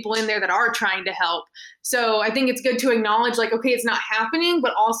there are people in there that are trying to help. So I think it's good to acknowledge like, okay, it's not happening,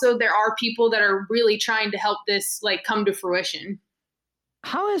 but also there are people that are really trying to help this like come to fruition.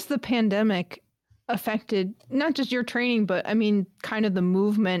 How has the pandemic affected not just your training, but I mean, kind of the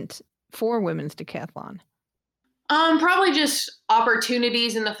movement for women's decathlon? Probably just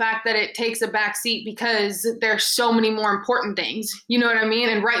opportunities and the fact that it takes a backseat because there's so many more important things. You know what I mean?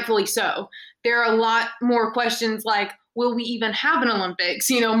 And rightfully so. There are a lot more questions like, will we even have an Olympics?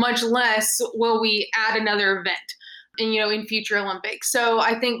 Much less will we add another event and, in future Olympics. So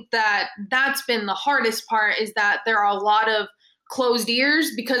I think that that's been the hardest part, is that there are a lot of closed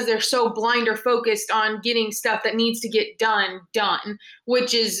ears because they're so blind or focused on getting stuff that needs to get done,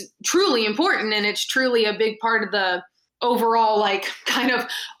 which is truly important. And it's truly a big part of the overall, like, kind of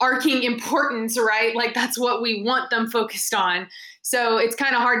arcing importance, right? Like, that's what we want them focused on. So it's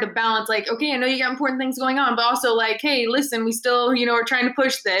kind of hard to balance, like, okay, I know you got important things going on, but also like, hey, listen, we still, are trying to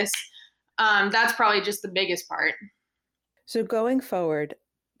push this. That's probably just the biggest part. So going forward,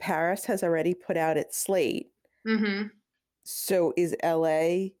 Paris has already put out its slate. Mm-hmm. So is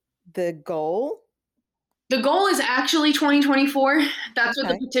LA the goal? The goal is actually 2024. That's what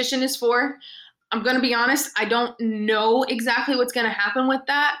the petition is for. I'm going to be honest, I don't know exactly what's going to happen with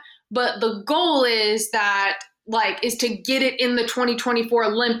that, but the goal is to get it in the 2024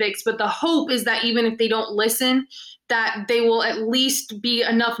 Olympics. But the hope is that even if they don't listen, that they will at least be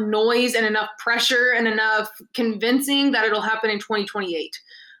enough noise and enough pressure and enough convincing that it'll happen in 2028.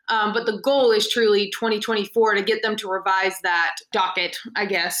 But the goal is truly 2024 to get them to revise that docket, I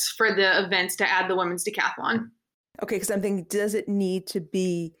guess, for the events to add the women's decathlon. Okay, because I'm thinking, does it need to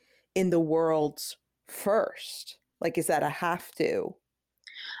be in the worlds first? Like, is that a have to?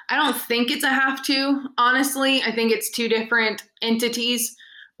 I don't think it's a have to, honestly. I think it's two different entities,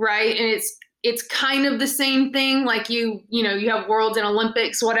 right? And it's kind of the same thing. Like you have worlds and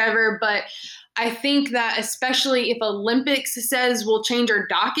Olympics, whatever, but I think that especially if Olympics says we'll change our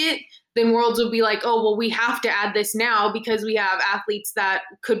docket, then worlds will be like, oh, well, we have to add this now because we have athletes that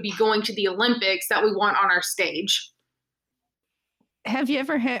could be going to the Olympics that we want on our stage. Have you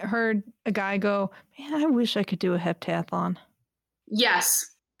ever heard a guy go, man, I wish I could do a heptathlon? Yes.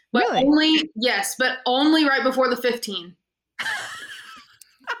 But really? only right before the 15.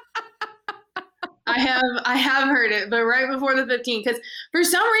 I have heard it, but right before the 15, because for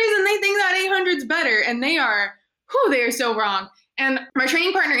some reason they think that 800's better, and they are so wrong. And my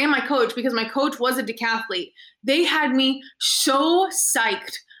training partner and my coach, because my coach was a decathlete, they had me so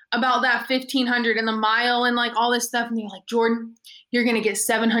psyched about that 1500 and the mile and like all this stuff. And they're like, Jordan, you're going to get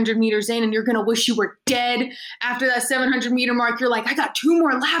 700 meters in and you're going to wish you were dead after that 700 meter mark. You're like, I got 2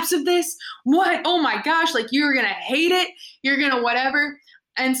 more laps of this. What? Oh my gosh. Like, you're going to hate it. You're going to whatever.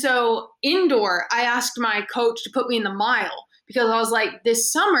 And so indoor, I asked my coach to put me in the mile because I was like,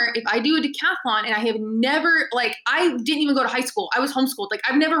 this summer, if I do a decathlon and I have never, like, I didn't even go to high school. I was homeschooled. Like,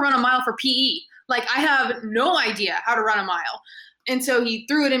 I've never run a mile for PE. Like, I have no idea how to run a mile. And so he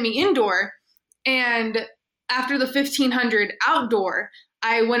threw it in me indoor. And after the 1500 outdoor,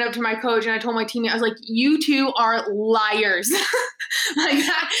 I went up to my coach and I told my teammate, I was like, you two are liars. Like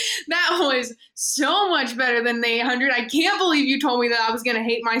that was so much better than the 800. I can't believe you told me that I was going to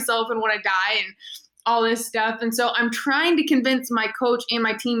hate myself and want to die and all this stuff. And so I'm trying to convince my coach and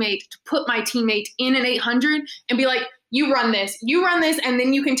my teammate to put my teammate in an 800 and be like, you run this, and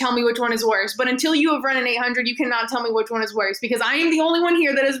then you can tell me which one is worse. But until you have run an 800, you cannot tell me which one is worse, because I am the only one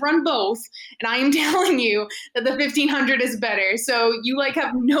here that has run both. And I am telling you that the 1500 is better. So you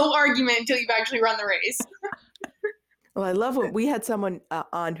have no argument until you've actually run the race. Well, I love when we had someone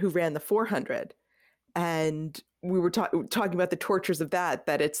on who ran the 400, and we were talking about the tortures of that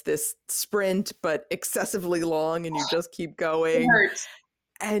it's this sprint, but excessively long, and you just keep going. It hurts.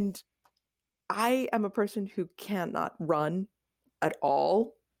 And I am a person who cannot run at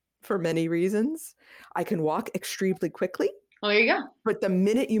all for many reasons. I can walk extremely quickly. Well, there you go. But the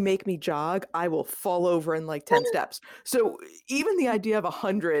minute you make me jog, I will fall over in 10 steps. So even the idea of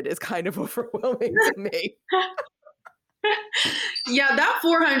 100 is kind of overwhelming to me. Yeah, that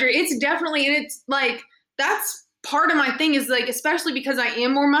 400, it's definitely, and it's that's part of my thing is especially because I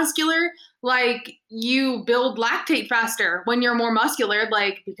am more muscular, you build lactate faster when you're more muscular,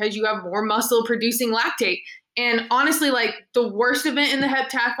 because you have more muscle producing lactate. And honestly, the worst event in the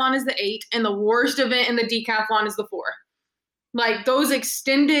heptathlon is the 8, and the worst event in the decathlon is the 4. Those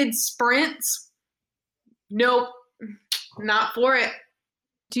extended sprints, nope, not for it.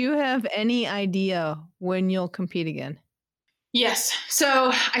 Do you have any idea when you'll compete again? Yes.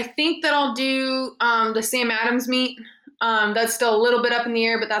 So I think that I'll do the Sam Adams meet. That's still a little bit up in the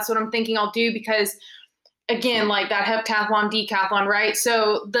air, but that's what I'm thinking I'll do, because again, like that heptathlon, decathlon, right?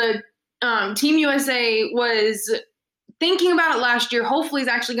 So the Team USA was thinking about it last year. Hopefully is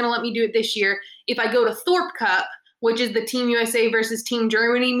actually going to let me do it this year. If I go to Thorpe Cup, which is the Team USA versus Team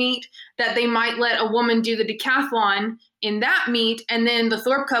Germany meet, that they might let a woman do the decathlon in that meet. And then the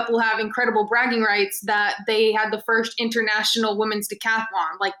Thorpe Cup will have incredible bragging rights that they had the first international women's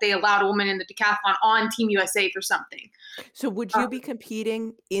decathlon. Like they allowed a woman in the decathlon on Team USA for something. So would you be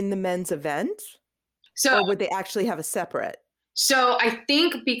competing in the men's event? So, or would they actually have a separate? So I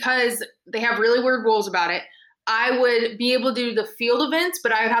think because they have really weird rules about it, I would be able to do the field events,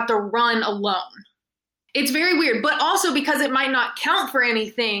 but I would have to run alone. It's very weird, but also because it might not count for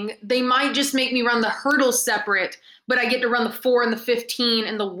anything, they might just make me run the hurdles separate, but I get to run the 4 and the 15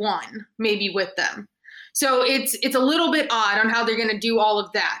 and the 1 maybe with them. So it's a little bit odd on how they're going to do all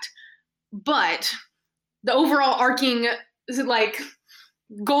of that. But the overall arcing like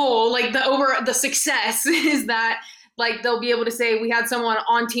goal, like the success is that like they'll be able to say we had someone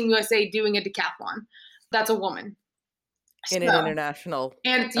on Team USA doing a decathlon. That's a woman. In an international.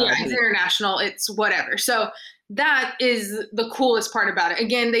 And it's international. It's whatever. So that is the coolest part about it.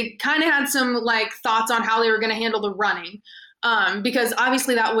 Again, they kind of had some like thoughts on how they were going to handle the running. Because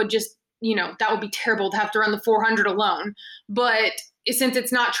obviously that would just, that would be terrible to have to run the 400 alone. But since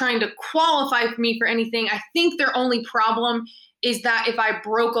it's not trying to qualify for me for anything, I think their only problem is that if I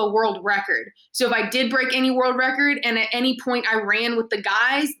broke a world record. So if I did break any world record and at any point I ran with the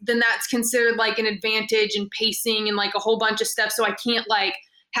guys, then that's considered like an advantage in pacing and like a whole bunch of stuff. So I can't like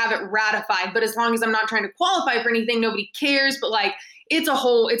have it ratified. But as long as I'm not trying to qualify for anything, nobody cares. But like it's a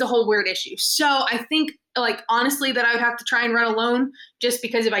whole weird issue. So I think like honestly that I would have to try and run alone just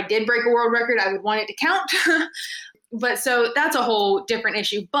because if I did break a world record, I would want it to count. But so that's a whole different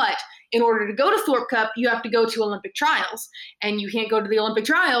issue. But in order to go to Thorpe Cup, you have to go to Olympic trials. And you can't go to the Olympic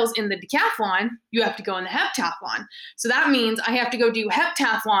trials in the decathlon. You have to go in the heptathlon. So that means I have to go do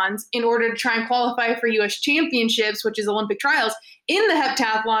heptathlons in order to try and qualify for US championships, which is Olympic trials, in the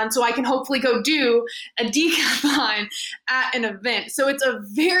heptathlon so I can hopefully go do a decathlon at an event. So it's a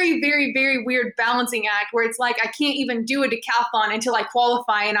very, very, very weird balancing act where it's like I can't even do a decathlon until I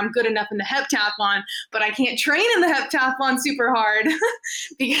qualify and I'm good enough in the heptathlon, but I can't train in the heptathlon super hard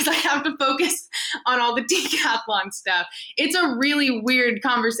because I have to focus on all the decathlon stuff. It's a really weird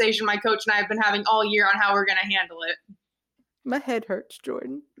conversation my coach and I have been having all year on how we're going to handle it. My head hurts,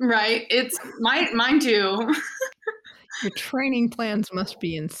 Jordan. Right. It's mine too. Your training plans must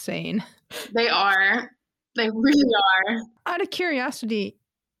be insane. They are. They really are. Out of curiosity,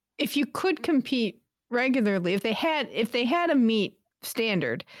 if you could compete regularly, if they had a meet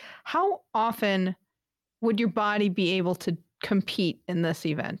standard, how often would your body be able to compete in this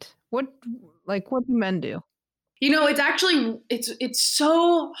event? What do men do? It's actually, it's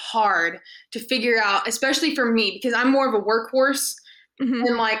so hard to figure out, especially for me, because I'm more of a workhorse. Mm-hmm.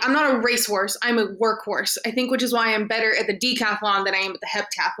 And like, I'm not a racehorse, I'm a workhorse, I think, which is why I'm better at the decathlon than I am at the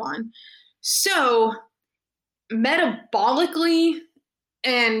heptathlon. So metabolically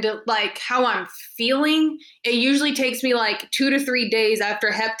and like how I'm feeling, it usually takes me like 2 to 3 days after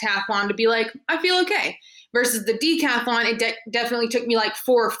a heptathlon to be like, I feel okay. Versus the decathlon, it definitely took me like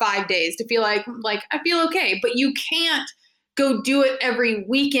 4 or 5 days to feel like I feel okay. But you can't go do it every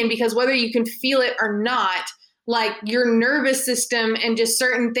weekend because whether you can feel it or not, like your nervous system and just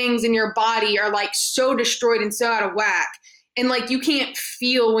certain things in your body are like so destroyed and so out of whack. And like you can't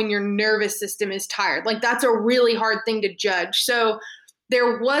feel when your nervous system is tired. Like that's a really hard thing to judge. So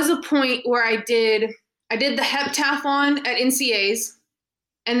there was a point where I did the heptathlon at NCAs.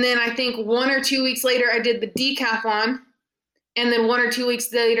 And then I think 1 or 2 weeks later, I did the decathlon. And then 1 or 2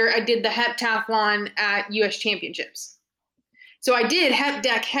 weeks later, I did the heptathlon at US championships. So I did hep,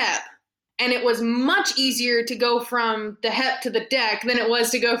 deck, hep. And it was much easier to go from the hep to the deck than it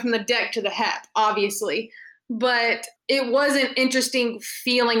was to go from the deck to the hep, obviously. But it was an interesting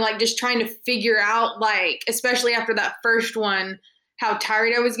feeling, like just trying to figure out, like, especially after that first one, how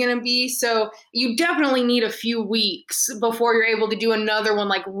tired I was going to be. So you definitely need a few weeks before you're able to do another one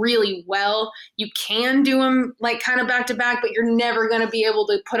like really well. You can do them like kind of back to back, but you're never going to be able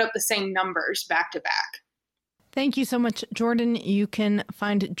to put up the same numbers back to back. Thank you so much, Jordan. You can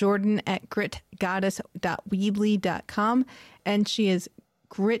find Jordan at gritgoddess.weebly.com, and she is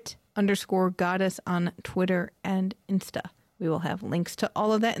grit_goddess on Twitter and Insta. We will have links to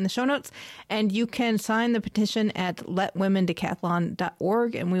all of that in the show notes, and you can sign the petition at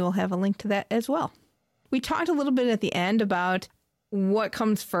letwomendecathlon.org, and we will have a link to that as well. We talked a little bit at the end about what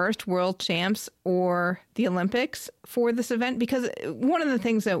comes first, world champs or the Olympics for this event, because one of the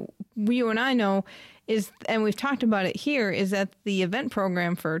things that you and I know is, and we've talked about it here, is that the event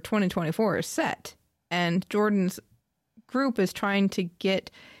program for 2024 is set. and Jordan's group is trying to get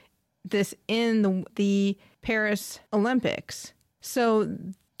this in the Paris Olympics. So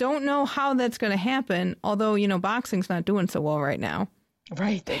don't know how that's going to happen, although, boxing's not doing so well right now.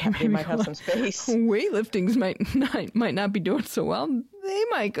 Right, they might have some space. Weightlifting might not be doing so well. They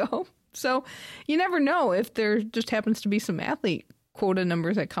might go. So you never know if there just happens to be some athlete quota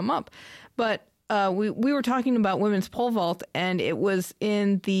numbers that come up. But we were talking about women's pole vault, and it was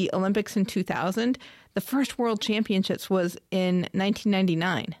in the Olympics in 2000. The first World Championships was in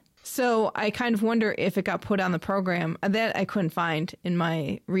 1999. So I kind of wonder if it got put on the program. That I couldn't find in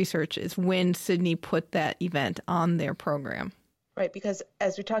my research is when Sydney put that event on their program. Right, because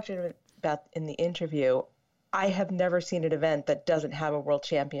as we talked about in the interview, I have never seen an event that doesn't have a World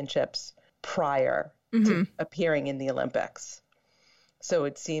Championships prior to appearing in the Olympics. So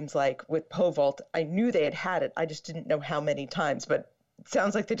it seems like with pole vault, I knew they had it. I just didn't know how many times, but it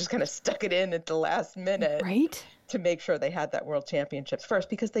sounds like they just kind of stuck it in at the last minute. Right. To make sure they had that World Championships first,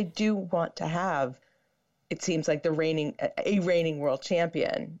 because they do want to have, it seems like a reigning world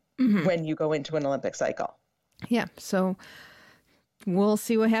champion when you go into an Olympic cycle. Yeah. So we'll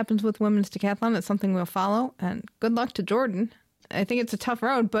see what happens with women's decathlon. It's something we'll follow, and good luck to Jordan. I think it's a tough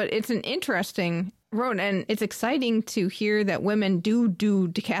road, but it's an interesting road, and it's exciting to hear that women do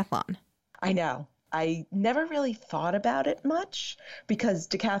decathlon. I know. I never really thought about it much because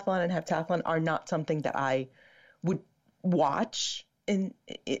decathlon and heptathlon are not something that I would watch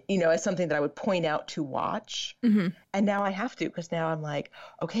as something that I would point out to watch. And now I have to, because now I'm like,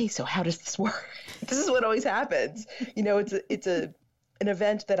 okay, so how does this work? This is what always happens. It's an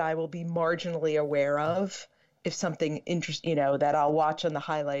event that I will be marginally aware of if something that I'll watch on the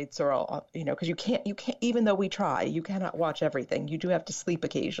highlights, or I'll, because you can't, even though we try, you cannot watch everything. You do have to sleep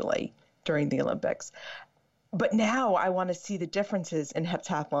occasionally during the Olympics. But now I want to see the differences in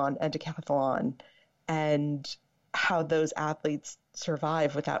heptathlon and decathlon and how those athletes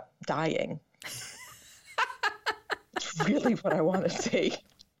survive without dying. It's really what I want to see.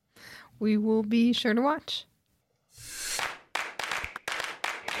 We will be sure to watch.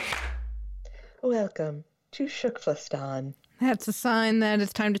 Welcome to Shukflistan. That's a sign that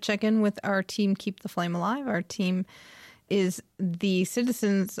it's time to check in with our team, Keep the Flame Alive. Our team is the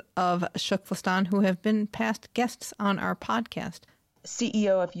citizens of Shukflistan who have been past guests on our podcast.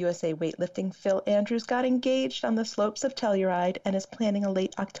 CEO of USA Weightlifting, Phil Andrews, got engaged on the slopes of Telluride and is planning a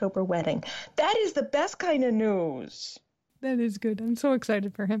late October wedding. That is the best kind of news. That is good. I'm so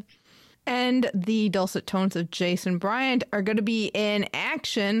excited for him. And the dulcet tones of Jason Bryant are going to be in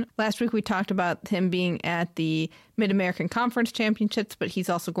action. Last week we talked about him being at the Mid-American Conference Championships, but he's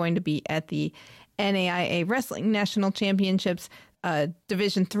also going to be at the NAIA Wrestling National Championships,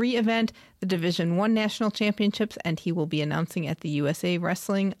 Division III event, the Division I National Championships, and he will be announcing at the USA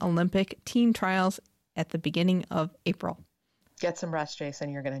Wrestling Olympic Team Trials at the beginning of April. Get some rest,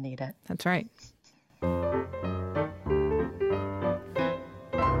 Jason. You're going to need it. That's right.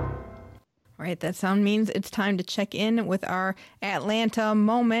 All right, that sound means it's time to check in with our Atlanta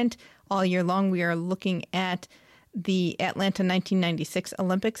moment. All year long, we are looking at the Atlanta 1996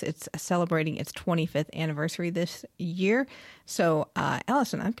 Olympics. It's celebrating its 25th anniversary this year. So,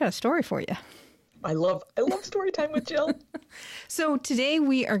 Allison, I've got a story for you. I love story time with Jill. So today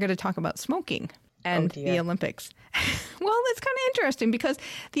we are going to talk about smoking and the Olympics. Well, it's kind of interesting because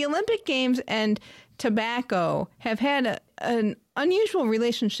the Olympic Games and tobacco have had an unusual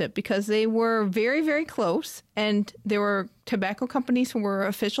relationship because they were very, very close, and there were tobacco companies who were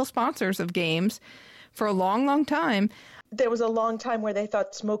official sponsors of games for a long, long time. There was a long time where they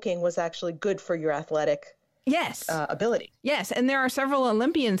thought smoking was actually good for your athletic ability. Yes, and there are several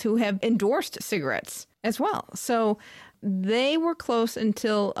Olympians who have endorsed cigarettes as well. So they were close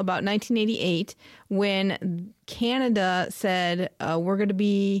until about 1988 when Canada said, we're going to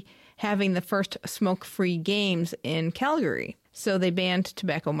be having the first smoke-free games in Calgary. So they banned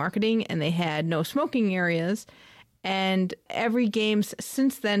tobacco marketing and they had no smoking areas. And every games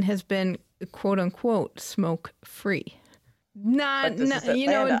since then has been quote unquote smoke free.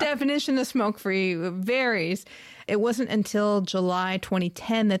 Definition of smoke free varies. It wasn't until July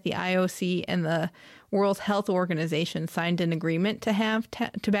 2010 that the IOC and the World Health Organization signed an agreement to have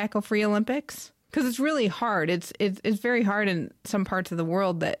tobacco free Olympics. Because it's really hard. It's very hard in some parts of the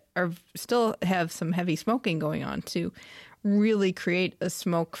world that are still have some heavy smoking going on to really create a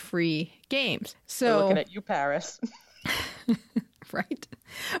smoke free games. So we're looking at you, Paris. Right.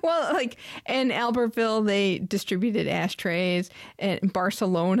 Well, like in Albertville, they distributed ashtrays. And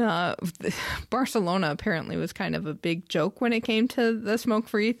Barcelona apparently was kind of a big joke when it came to the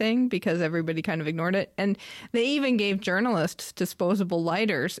smoke-free thing because everybody kind of ignored it. And they even gave journalists disposable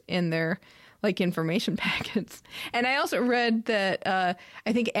lighters in their like information packets. And I also read that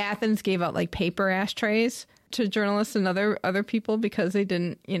I think Athens gave out like paper ashtrays to journalists and other people because they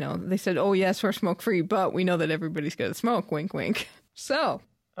didn't, they said, oh, yes, we're smoke free, but we know that everybody's going to smoke. Wink, wink. So.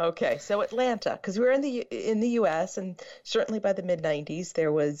 Okay, so Atlanta, because we're in the U.S. and certainly by the mid-'90s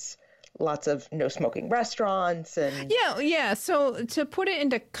there was lots of no smoking restaurants and yeah. So to put it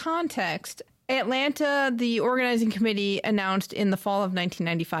into context, Atlanta, the organizing committee announced in the fall of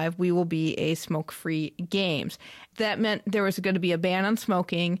 1995, we will be a smoke-free games. That meant there was going to be a ban on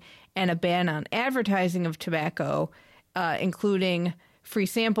smoking and a ban on advertising of tobacco, including free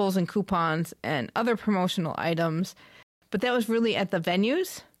samples and coupons and other promotional items. But that was really at the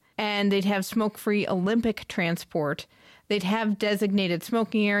venues, and they'd have smoke-free Olympic transport. They'd have designated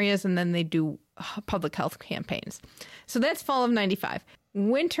smoking areas, and then they'd do public health campaigns. So that's fall of 95.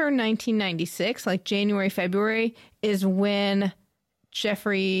 Winter 1996, like January, February, is when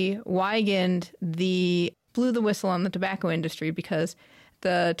Jeffrey Wigand blew the whistle on the tobacco industry because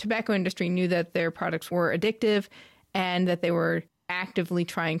the tobacco industry knew that their products were addictive and that they were actively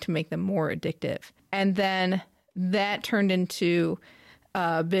trying to make them more addictive. And then that turned into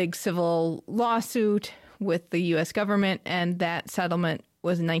a big civil lawsuit with the U.S. government, and that settlement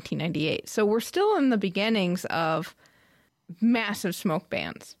was in 1998. So we're still in the beginnings of massive smoke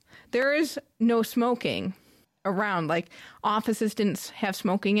bans. There is no smoking around. Like, offices didn't have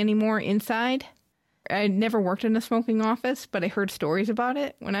smoking anymore inside. I never worked in a smoking office, but I heard stories about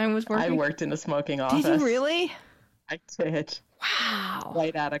it when I was working. I worked in a smoking office. Did you really? I did. Wow.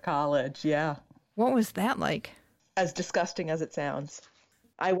 Right out of college, yeah. What was that like? As disgusting as it sounds.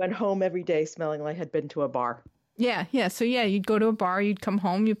 I went home every day smelling like I had been to a bar. Yeah. So you'd go to a bar, you'd come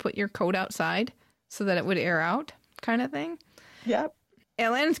home, you put your coat outside so that it would air out, kind of thing. Yep.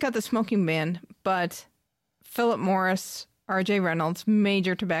 Atlanta's got the smoking ban, but Philip Morris, R.J. Reynolds,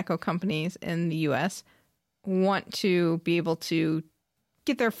 major tobacco companies in the U.S. want to be able to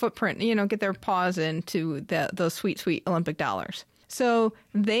get their footprint, get their paws into those sweet, sweet Olympic dollars. So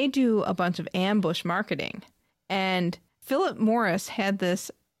they do a bunch of ambush marketing. And Philip Morris had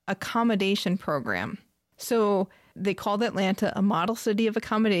this accommodation program. So they called Atlanta a model city of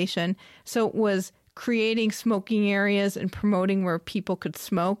accommodation. So it was creating smoking areas and promoting where people could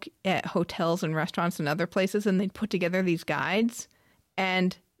smoke at hotels and restaurants and other places. And they'd put together these guides.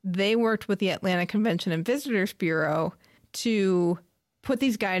 And they worked with the Atlanta Convention and Visitors Bureau to put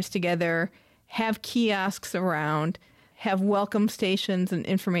these guides together, have kiosks around, have welcome stations and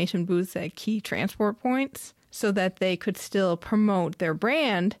information booths at key transport points so that they could still promote their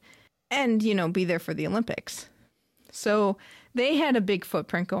brand and, be there for the Olympics. So they had a big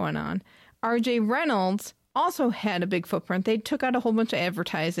footprint going on. R.J. Reynolds also had a big footprint. They took out a whole bunch of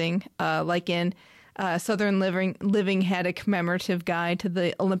advertising, like in Southern Living had a commemorative guide to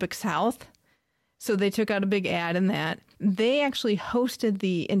the Olympic South. So they took out a big ad in that. They actually hosted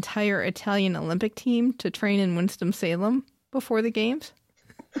the entire Italian Olympic team to train in Winston-Salem before the games.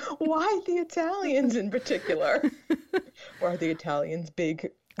 Why the Italians in particular? Or are the Italians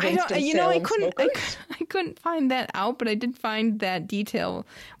big I couldn't find that out, but I did find that detail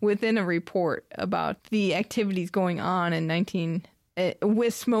within a report about the activities going on in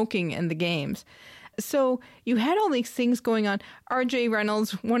with smoking and the games. So you had all these things going on. R.J.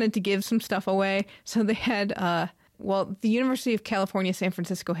 Reynolds wanted to give some stuff away, so they had the University of California, San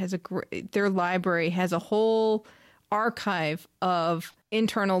Francisco has their library has a whole archive of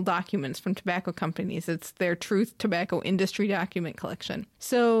internal documents from tobacco companies. It's their Truth Tobacco Industry Document Collection.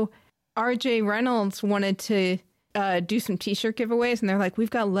 So R.J. Reynolds wanted to do some T-shirt giveaways, and they're like, we've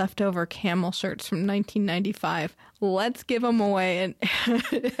got leftover camel shirts from 1995. Let's give them away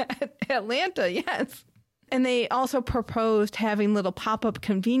at Atlanta, yes. And they also proposed having little pop-up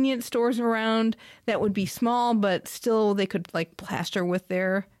convenience stores around that would be small, but still they could plaster with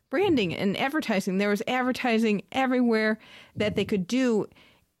their branding and advertising. There was advertising everywhere that they could do,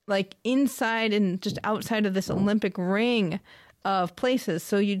 inside and just outside of this Olympic ring of places.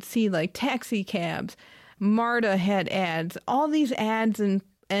 So you'd see taxi cabs. MARTA had ads, all these ads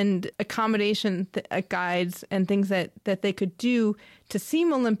and accommodation guides and things that they could do to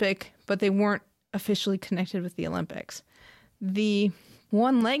seem Olympic, but they weren't officially connected with the Olympics. The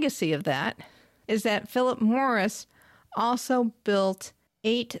one legacy of that is that Philip Morris also built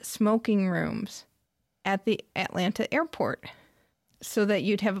 8 smoking rooms at the Atlanta airport so that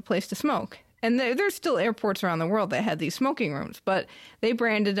you'd have a place to smoke. And there's still airports around the world that had these smoking rooms, but they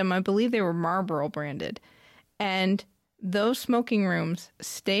branded them. I believe they were Marlboro branded. And those smoking rooms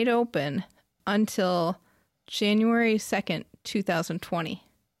stayed open until January 2nd, 2020.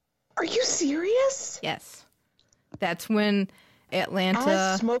 Are you serious? Yes. That's when Atlanta.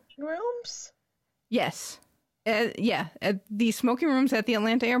 As smoking rooms? Yes. The smoking rooms at the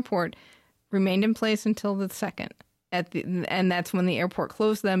Atlanta airport remained in place until the 2nd. And that's when the airport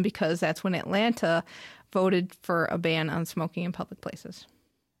closed them, because that's when Atlanta voted for a ban on smoking in public places.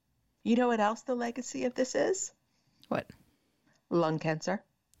 You know what else the legacy of this is? What? Lung cancer.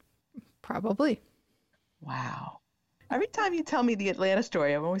 Probably. Wow. Every time you tell me the Atlanta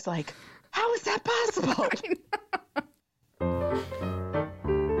story, I'm always like, how is that possible?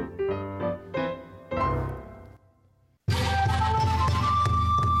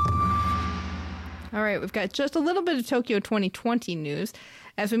 All right, we've got just a little bit of Tokyo 2020 news.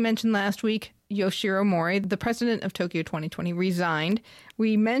 As we mentioned last week, Yoshiro Mori, the president of Tokyo 2020, resigned.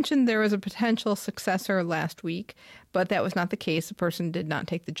 We mentioned there was a potential successor last week, but that was not the case. The person did not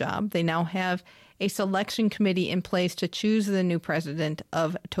take the job. They now have a selection committee in place to choose the new president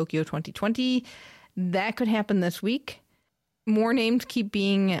of Tokyo 2020. That could happen this week. More names keep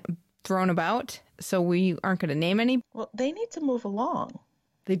being thrown about, so we aren't going to name any. Well, they need to move along.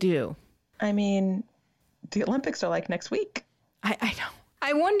 They do. I mean, the Olympics are like next week. I know.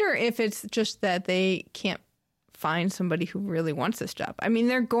 I wonder if it's just that they can't find somebody who really wants this job. I mean,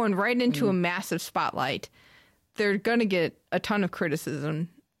 they're going right into a massive spotlight. They're going to get a ton of criticism,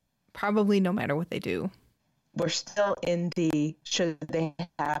 probably no matter what they do. We're still in the should they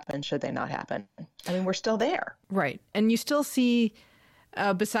happen, should they not happen. I mean, we're still there. Right. And you still see,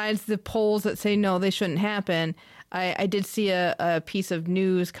 besides the polls that say no, they shouldn't happen, I did see a piece of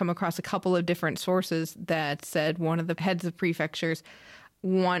news come across a couple of different sources that said one of the heads of prefectures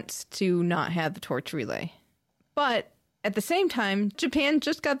wants to not have the torch relay. But at the same time, Japan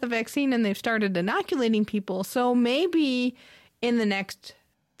just got the vaccine and they've started inoculating people. So maybe in the next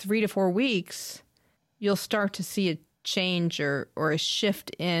 3 to 4 weeks, you'll start to see a change or a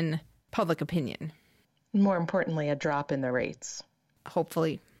shift in public opinion. More importantly, a drop in the rates.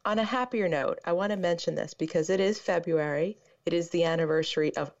 Hopefully. On a happier note, I want to mention this because it is February. It is the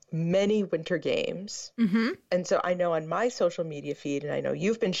anniversary of many Winter Games. Mm-hmm. And so I know on my social media feed, and I know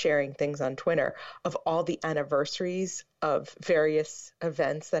you've been sharing things on Twitter, of all the anniversaries of various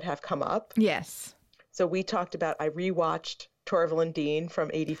events that have come up. Yes. So we talked about, I rewatched Torvill and Dean from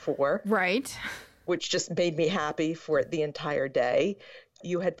 '84. Right. Which just made me happy for the entire day.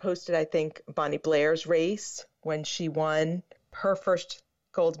 You had posted, I think, Bonnie Blair's race when she won her first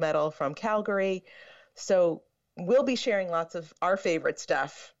gold medal from Calgary. So we'll be sharing lots of our favorite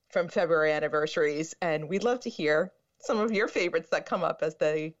stuff from February anniversaries, and we'd love to hear some of your favorites that come up as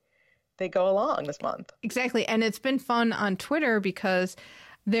they go along this month. Exactly. And it's been fun on Twitter because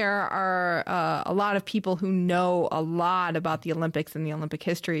there are a lot of people who know a lot about the Olympics and the Olympic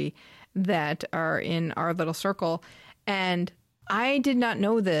history that are in our little circle. And I did not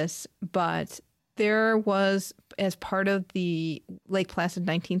know this, but there was, as part of the Lake Placid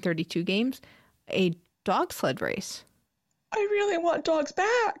 1932 games, a dog sled race. I really want dogs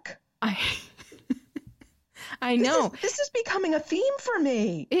back. I know. This is becoming a theme for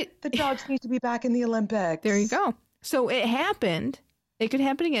me. The dogs need to be back in the Olympics. There you go. So it happened. It could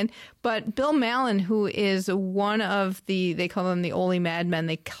happen again. But Bill Mallon, who is one of they call them the Ole Madmen,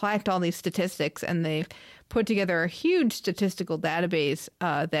 they collect all these statistics and they've put together a huge statistical database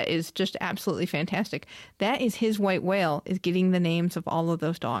that is just absolutely fantastic. That is his white whale, is getting the names of all of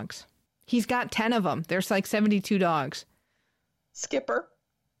those dogs. He's got 10 of them. There's like 72 dogs. Skipper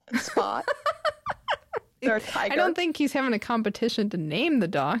and Spot. They're a tiger. I don't think he's having a competition to name the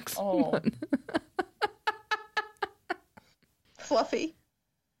dogs. Oh. Fluffy.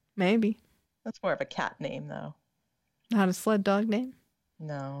 Maybe. That's more of a cat name, though. Not a sled dog name?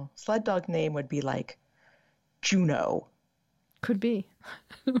 No. Sled dog name would be like Juno. Could be.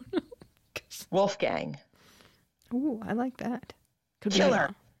 I don't know. Wolfgang. Ooh, I like that. Could Killer.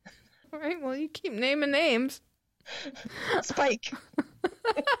 Be. All right, well, you keep naming names. Spike.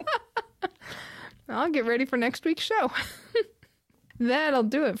 I'll get ready for next week's show. That'll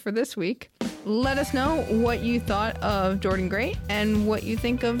do it for this week. Let us know what you thought of Jordan Gray and what you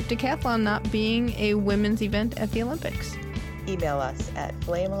think of decathlon not being a women's event at the Olympics. Email us at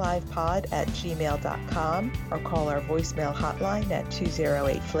flamealivepod@gmail.com or call our voicemail hotline at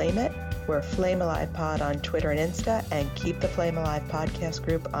 208-FLAME-IT. We're Flame Alive Pod on Twitter and Insta, and keep the Flame Alive podcast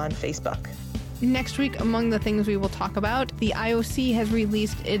group on Facebook. Next week, among the things we will talk about, the IOC has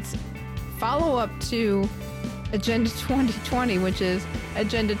released its follow-up to Agenda 2020, which is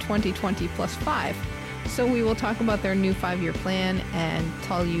Agenda 2020 plus 5. So we will talk about their new 5-year plan and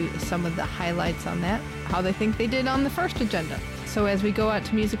tell you some of the highlights on that, how they think they did on the first agenda. So as we go out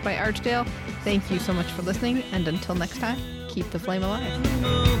to music by Archdale, thank you so much for listening, and until next time, keep the flame alive.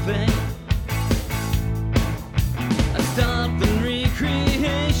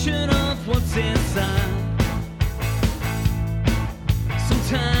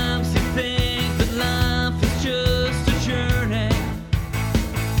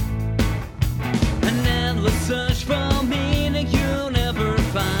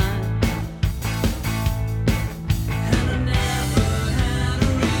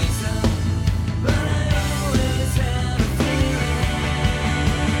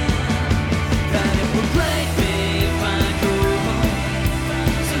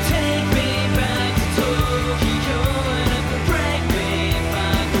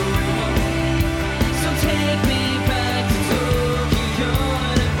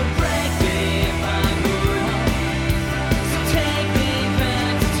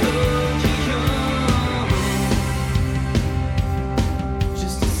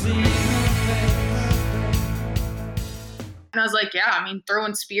 I mean,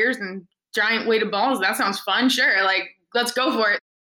 throwing spears and giant weighted balls, that sounds fun. Sure. Like, let's go for it.